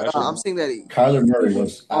 80-yard but, touchdown. I'm saying that Kyler Murray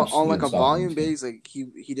was on like a absolutely volume unstoppable. base, like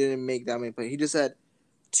he didn't make that many plays. He just had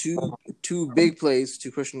two big plays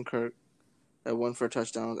to Christian Kirk, that one for a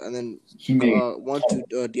touchdown, and then He made one to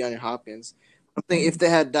DeAndre Hopkins. I think if they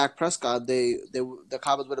had Dak Prescott, the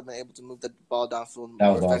Cowboys would have been able to move the ball downfield That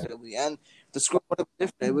more was awesome. effectively, and the score would have been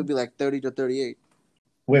different. It would be like 30-38.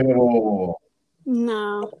 Wait.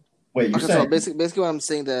 No. Wait, you're Okay, saying so basically, what I'm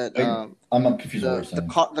saying that Wait, I'm not confused what you're saying.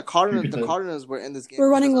 the Cardinals were in this game. We're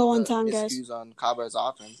running because low of on the time, guys. miscues on Cowboys'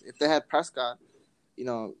 offense. If they had Prescott,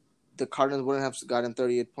 the Cardinals wouldn't have gotten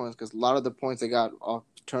 38 points because a lot of the points they got off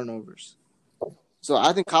turnovers. So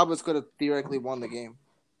I think Cowboys could have theoretically won the game.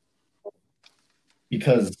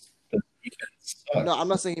 Because the defense sucked. No, I'm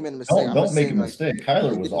not saying he made a mistake. I'm Don't just make a saying, like, mistake.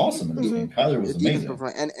 Kyler was awesome in this game. Kyler was the defense amazing.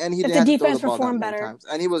 performed, and he If didn't the have to throw defense the ball that performed many better. times.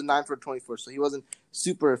 And he was 9 for 24, so he wasn't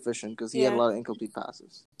super efficient because he had a Yeah. lot of incomplete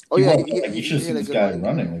passes. Oh He yeah, was, like, you should have he seen had a this good guy running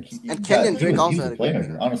running. game. Like, And Kenyon Drake also he was had a a good playmaker,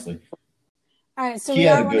 game. honestly. All right, so He we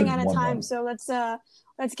had are a running good out of one time. run. So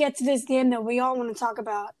let's get to this game that we all want to talk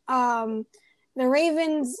about. The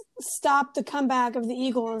Ravens stopped the comeback of the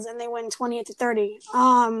Eagles and they win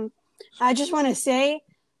 28-30. I just want to say,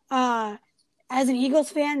 as an Eagles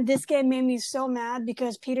fan, this game made me so mad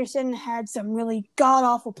because Peterson had some really god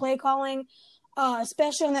awful play calling,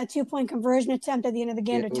 especially on that 2-point conversion attempt at the end of the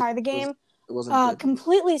game to tie the game. It wasn't good.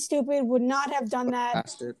 Completely stupid. Would not have done that.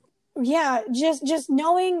 Bastard. Yeah, just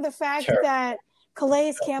knowing the fact Terrible. that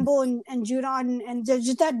Calais Campbell and Judon and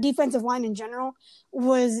just that defensive line in general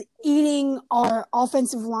was eating our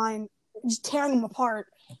offensive line, just tearing them apart.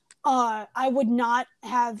 I would not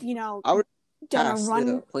have, I would done pass, a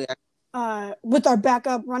run play with our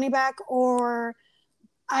backup running back, or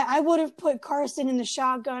I would have put Carson in the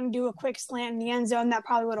shotgun, do a quick slant in the end zone. That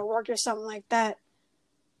probably would have worked or something like that.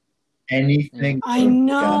 Anything I but a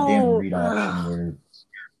know. goddamn read option where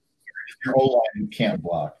your O-line who can't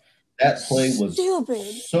block. That play was Stupid.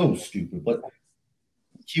 so stupid. But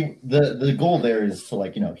the goal there is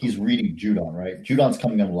to, he's reading Judon, right? Judon's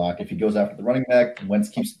coming on block. If he goes after the running back, Wentz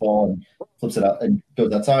keeps the ball and flips it out and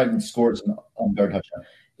goes outside and scores an on-guard touchdown.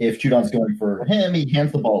 If Judon's going for him, he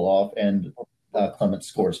hands the ball off and Clement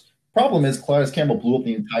scores. Problem is, Calais Campbell blew up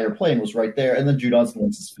the entire play and was right there, and then Judon's in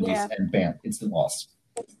Wentz's face, and bam, instant loss.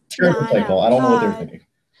 Terrible play call. I don't know what they're thinking.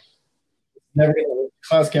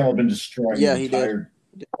 Calais Campbell had been destroying the entire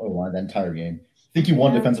O-line, that entire game. I think he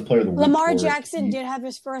won Defensive Player of the Week. Lamar Jackson did have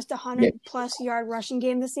his first 100-plus yard rushing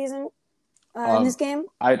game this season. In this game,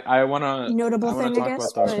 I want to notable thing, I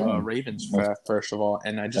guess. Talk about the Ravens first of all,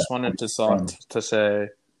 and I just wanted to say,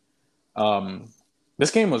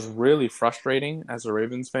 this game was really frustrating as a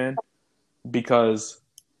Ravens fan because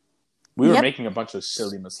we were making a bunch of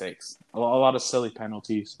silly mistakes, a lot of silly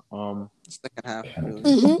penalties. Second half, really.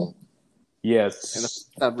 Mm-hmm. Yes,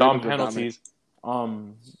 dumb penalties.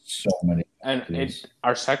 So many, and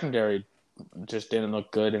our secondary just didn't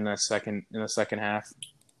look good in the second half.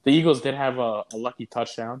 The Eagles did have a lucky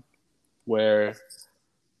touchdown where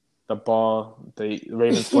the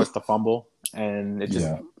Ravens forced the fumble, and it just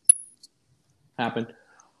happened.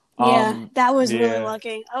 That was really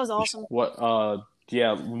lucky. That was awesome.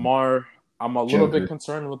 Lamar. I'm a little bit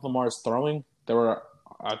concerned with Lamar's throwing. There were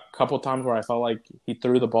a couple times where I felt like he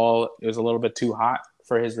threw the ball. It was a little bit too hot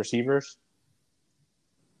for his receivers.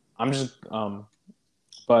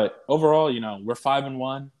 But overall, we're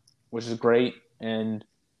 5-1, which is great, and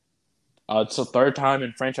it's the third time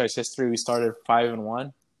in franchise history we started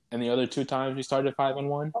 5-1, and the other 2 times we started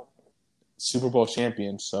 5-1, Super Bowl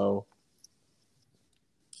champions. So,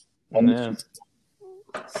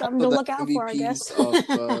 something to look out for, I guess. Of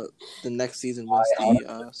the next season was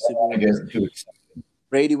the Super Bowl. I guess too excited.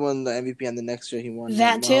 Brady won the MVP, and the next year he won.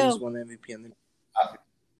 That too. Mahomes won the MVP, and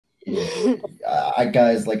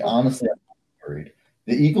guys, honestly, I'm not worried.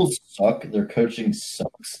 The Eagles suck. Their coaching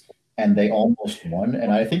sucks, and they almost won.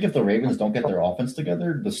 And I think if the Ravens don't get their offense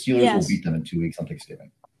together, the Steelers will beat them in 2 weeks on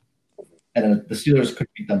Thanksgiving. And then the Steelers could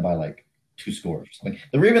beat them by 2 scores.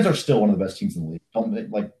 The Ravens are still one of the best teams in the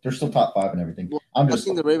league. They're still top 5 and everything. I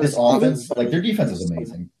think the Ravens this offense, their defense is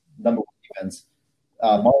amazing. Number 1 defense.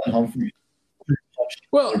 Marlon Humphrey.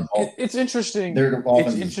 Well, it's interesting. Their It's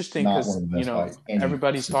offense interesting is not because one of the best by any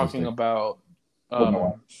everybody's talking statistic. about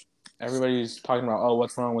everybody's talking about, oh,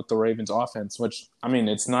 what's wrong with the Ravens offense? Which, I mean,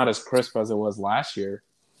 it's not as crisp as it was last year.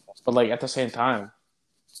 But, like, at the same time,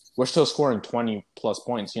 we're still scoring 20-plus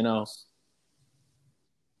points, you know?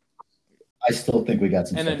 I still think we got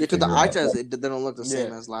some And stuff then- To the figure eye out. test, they don't look the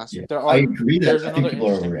same Yeah. as last year. Yeah. There I agree that there's I think another people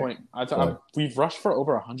are interesting overreacting. point. We've rushed for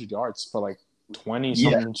over 100 yards for, like,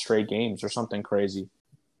 20-something straight games or something crazy.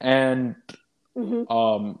 And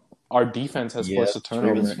Mhm. our defense has Yeah, forced a it's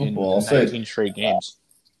turnover Ravens in football. I'll say- 19 straight games.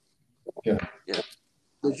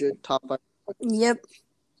 Legit top 5. Yep.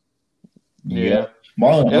 Yeah.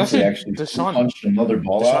 Marlon And Humphrey actually, actually Deshaun- punched another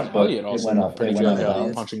ball Deshaun out, but Elliott it also went looked off. pretty It went good out of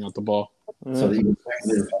yeah. punching out the ball. So the Eagles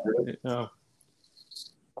actually recovered it. Yeah.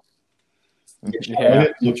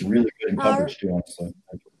 Elliott looked really good in coverage too, honestly.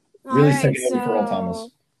 Really taking over for Earl Thomas.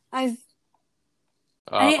 I've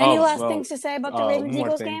any last things to say about the Ravens one more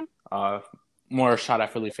Eagles thing. game? More shot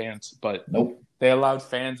at Philly fans, but Nope. they allowed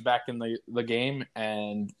fans back in the game,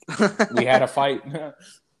 and we had a fight.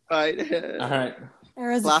 Right. All right. There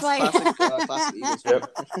was a fight. Classic Eagles.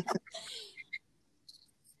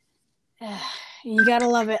 You gotta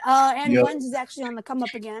love it. And Yep. Wentz is actually on the come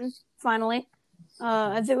up again. Finally,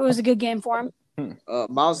 I think it was a good game for him.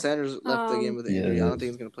 Miles Sanders left the game with an Yeah, injury. he I don't is. think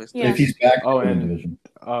he's gonna play. Yeah. If he's back, Oh, in the and division.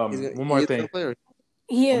 one more thing.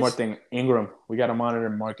 He One is. more thing. Ingram. We got to monitor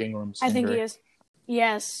Mark Ingram's I think he injury. is.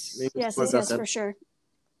 Yes. Maybe Yes, before yes, that yes, then. for sure.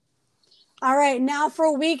 All right, now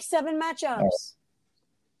for Week 7 matchups.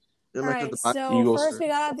 All right, so Eagles. first we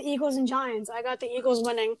got the Eagles and Giants. I got the Eagles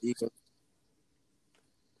winning. Eagles.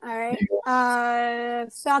 All right.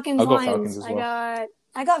 Falcons, I'll go Lions. Falcons as well.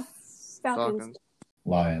 I got Falcons. Falcons.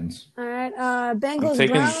 Lions. All right. Bengals,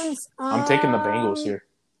 taking- Browns. I'm taking the Bengals here.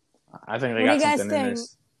 I think they what do got you guys something in think?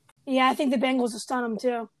 this. Yeah, I think the Bengals will stun them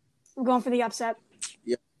too. I'm going for the upset.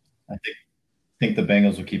 I think the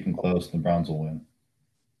Bengals will keep him close and the Browns will win.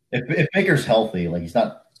 If Baker's healthy, like he's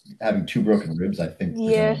not having 2 broken ribs, I think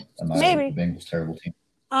Yeah, maybe. the Bengals' terrible team.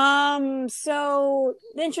 So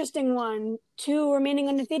the interesting one. 2 remaining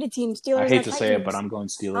undefeated teams. Steelers. I hate at to say it, Titans. but I'm going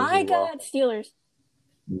Steelers I as well. got Steelers.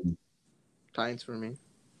 Titans for me.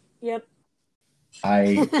 Yep.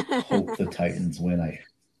 I hope the Titans win. I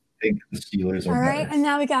think the Steelers are All right, better. and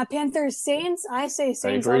now we got Panthers, Saints. I say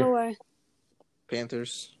Saints all agree. the way.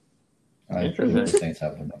 Panthers. I agree with the Saints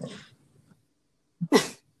having the number.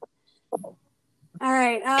 All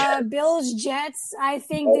right, Bills, Jets. I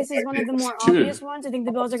think this is one of the more Dude. obvious ones. I think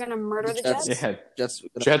the Bills are going to murder the Jets. Yeah, Jets.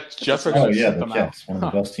 Jets are Oh, going to yeah, shut the them out. Jets, one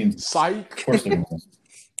of the best teams. Of Psych. course they're going to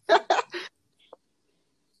win.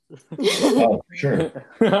 Oh, for sure.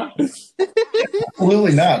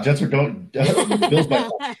 Absolutely not. Jets are going. Bills by.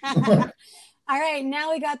 All right,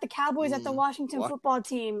 now we got the Cowboys at the Washington What? football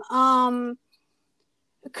team. I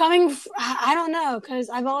don't know, because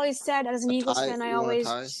I've always said as an Eagles tie? fan, I You want a always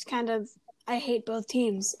tie? just kind of I hate both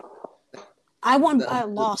teams. I want a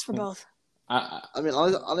loss for both. I, I mean,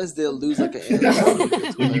 unless they lose like an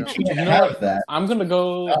You can't have that. I'm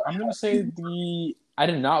gonna say I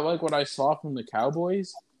did not like what I saw from the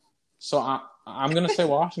Cowboys, so I'm gonna say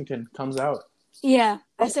Washington comes out. Yeah,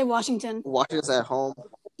 I say Washington. Washington's at home.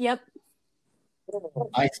 Yep.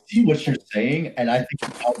 I see what you're saying, and I think the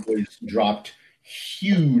Cowboys dropped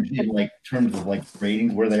huge in like terms of like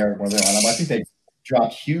ratings where they're on. I think they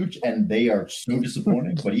dropped huge, and they are so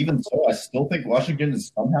disappointing. But even so, I still think Washington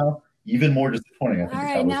is somehow even more disappointing. I think All the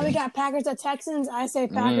right, Cowboys now we are. got Packers at Texans. I say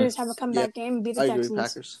Packers have a comeback game and beat the I agree Texans. with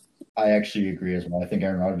Packers. I actually agree as well. I think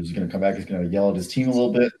Aaron Rodgers is going to come back. He's going to yell at his team a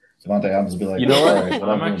little bit. Devontae Adams will be like, You know what? "All right, I'm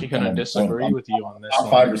whatever, actually gonna I'm disagree I'm with you on this top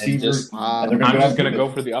one. 5 and receiver. just- and they're I'm just out gonna and go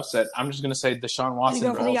do it. for the upset. I'm just gonna say Deshaun Gonna Watson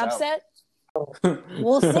go for the rolls upset. out.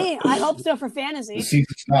 We'll see. I hope so for The fantasy.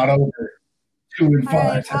 season's not over. 2-5. All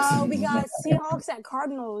right, That's- we got Seahawks at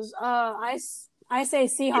Cardinals. I say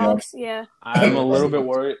Seahawks. Yeah. I'm a little bit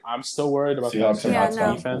worried. I'm still worried about Seahawks the are Seahawks not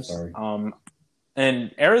top. defense. Sorry.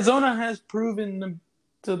 And Arizona has proven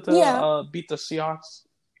to Yeah. beat the Seahawks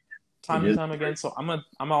time It and is. time again. So I'm gonna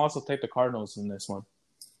also take the Cardinals in this one.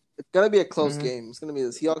 It's gonna be a close Mhm. game. It's gonna be the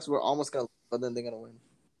Seahawks. We're almost gonna, but then they're gonna win.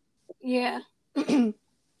 Yeah.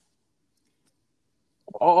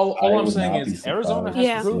 All I I'm would saying not be is Arizona has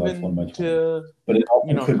Yeah. Seahawks won by proven 20. to But it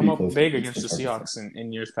also could come be up close big against against the Seahawks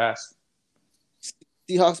in years past.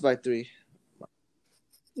 Seahawks by 3.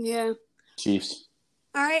 Yeah. Chiefs.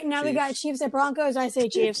 All right, now we got Chiefs at Broncos. I say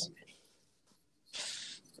Chiefs.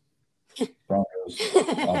 Broncos,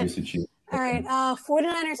 obviously Chiefs. All right,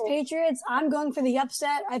 49ers Patriots. I'm going for the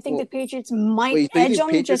upset. I think Well, the Patriots might Wait, edge them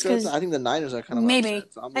Patriots just are because. upset? I think the Niners are kind of Maybe.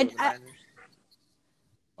 upset, so I'm going with the I-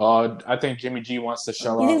 Niners. I think Jimmy G wants to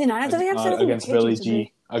show You think out the Niners are the upset? I think the against Billy Patriots would be.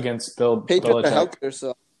 G. Against Bill Patriots are Belichick. healthier,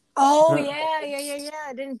 so Oh yeah.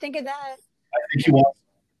 I didn't think of that. I think he wants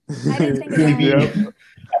I didn't think of Jimmy that.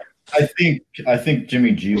 G. I think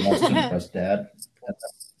Jimmy G wants to impress Dad.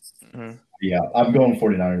 Mhm. Yeah, I'm going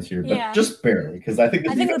 49ers here, but Yeah. just barely because I think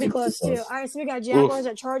the I think it'll be defense close will too. All right, so we got Jaguars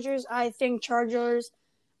at Chargers. I think Chargers.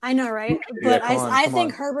 I know, right? But come on, I come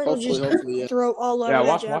think on. Herbert will just Hopefully, yeah. throw all over Yeah, that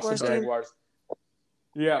watch the Jaguars team. Jaguars.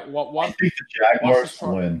 Yeah, I watch. think the Jaguars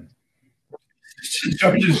Char- win.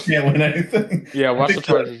 Chargers can't win anything. Yeah, watch I the think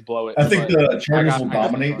Chargers blow it. I think but the Chargers will I got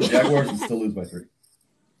dominate. The Jaguars will still lose by 3.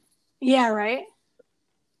 Yeah, right.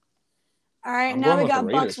 All right, I'm now going we with the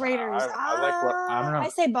got Bucks Raiders. Raiders. I like what I don't know. I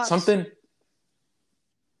say Bucks. Something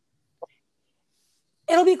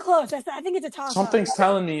It'll be close. I think it's a toss. something's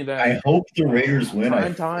telling me that I hope the Raiders win.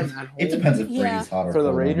 prime time at home It depends if Yeah. Brady's hot or for the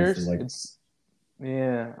cold, Raiders. honestly. Like, It's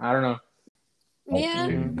I don't know. Yeah,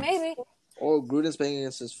 Mhm. maybe. Oh, Gruden's playing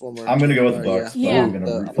against his former. I'm gonna go with the Bucks. Yeah. But I'm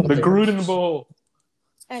gonna root for The Raiders. Gruden Bowl.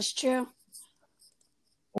 That's true.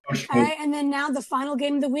 Push All right, and then now the final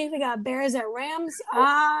game of the week, we got Bears at Rams.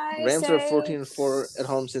 Rams say, are 14-4 at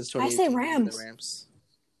home since 2018. I say Rams. The Rams.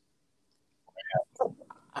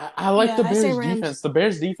 I like Yeah, the I say Bears Rams. defense. The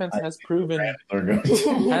Bears defense has proven They're good.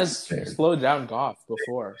 has Fair. slowed down Goff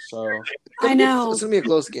before. So I know. It's gonna be a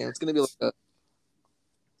close game. It's gonna be like a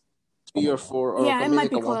 3 or 4. Or Yeah, it maybe might like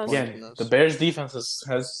be a 1 close. point. again, Who knows? the Bears defense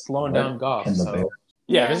has slowing down Goff. And the So Bears.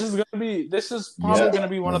 yeah, Yeah. this is probably going to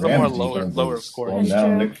be one of the more Rams lower defense is scoring. slowing That's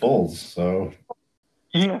down true. Nick Foles. So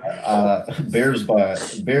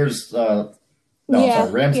Bears. No, Yeah, I'm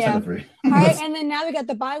sorry, Rams yeah. 10-3. All right, and then now we got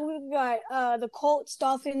the bye week. We got the Colts,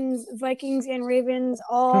 Dolphins, Vikings, and Ravens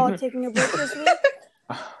all taking a break this week.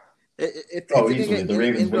 If Oh, they can easily. get The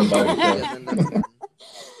Ravens indoor win by ball, the yeah, then that's fine.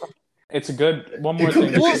 It's a good one more It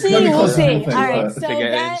could- thing We'll it's see. gonna be We'll close see. to All nothing, right, but- so to get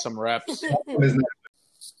in that. some reps.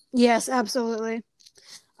 Yes, absolutely.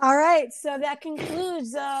 All right, so that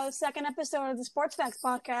concludes the second episode of the Sports Facts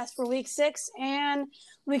podcast for Week 6 and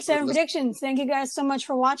Week 7 predictions. Thank you guys so much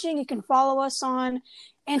for watching. You can follow us on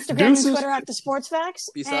Instagram Deuces. and Twitter at the Sports Facts,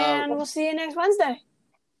 Peace and out. we'll see you next Wednesday.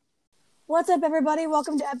 What's up, everybody?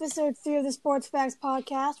 Welcome to episode 3 of the Sports Facts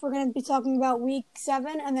podcast. We're going to be talking about Week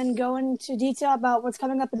 7 and then go into detail about what's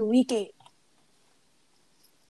coming up in Week 8.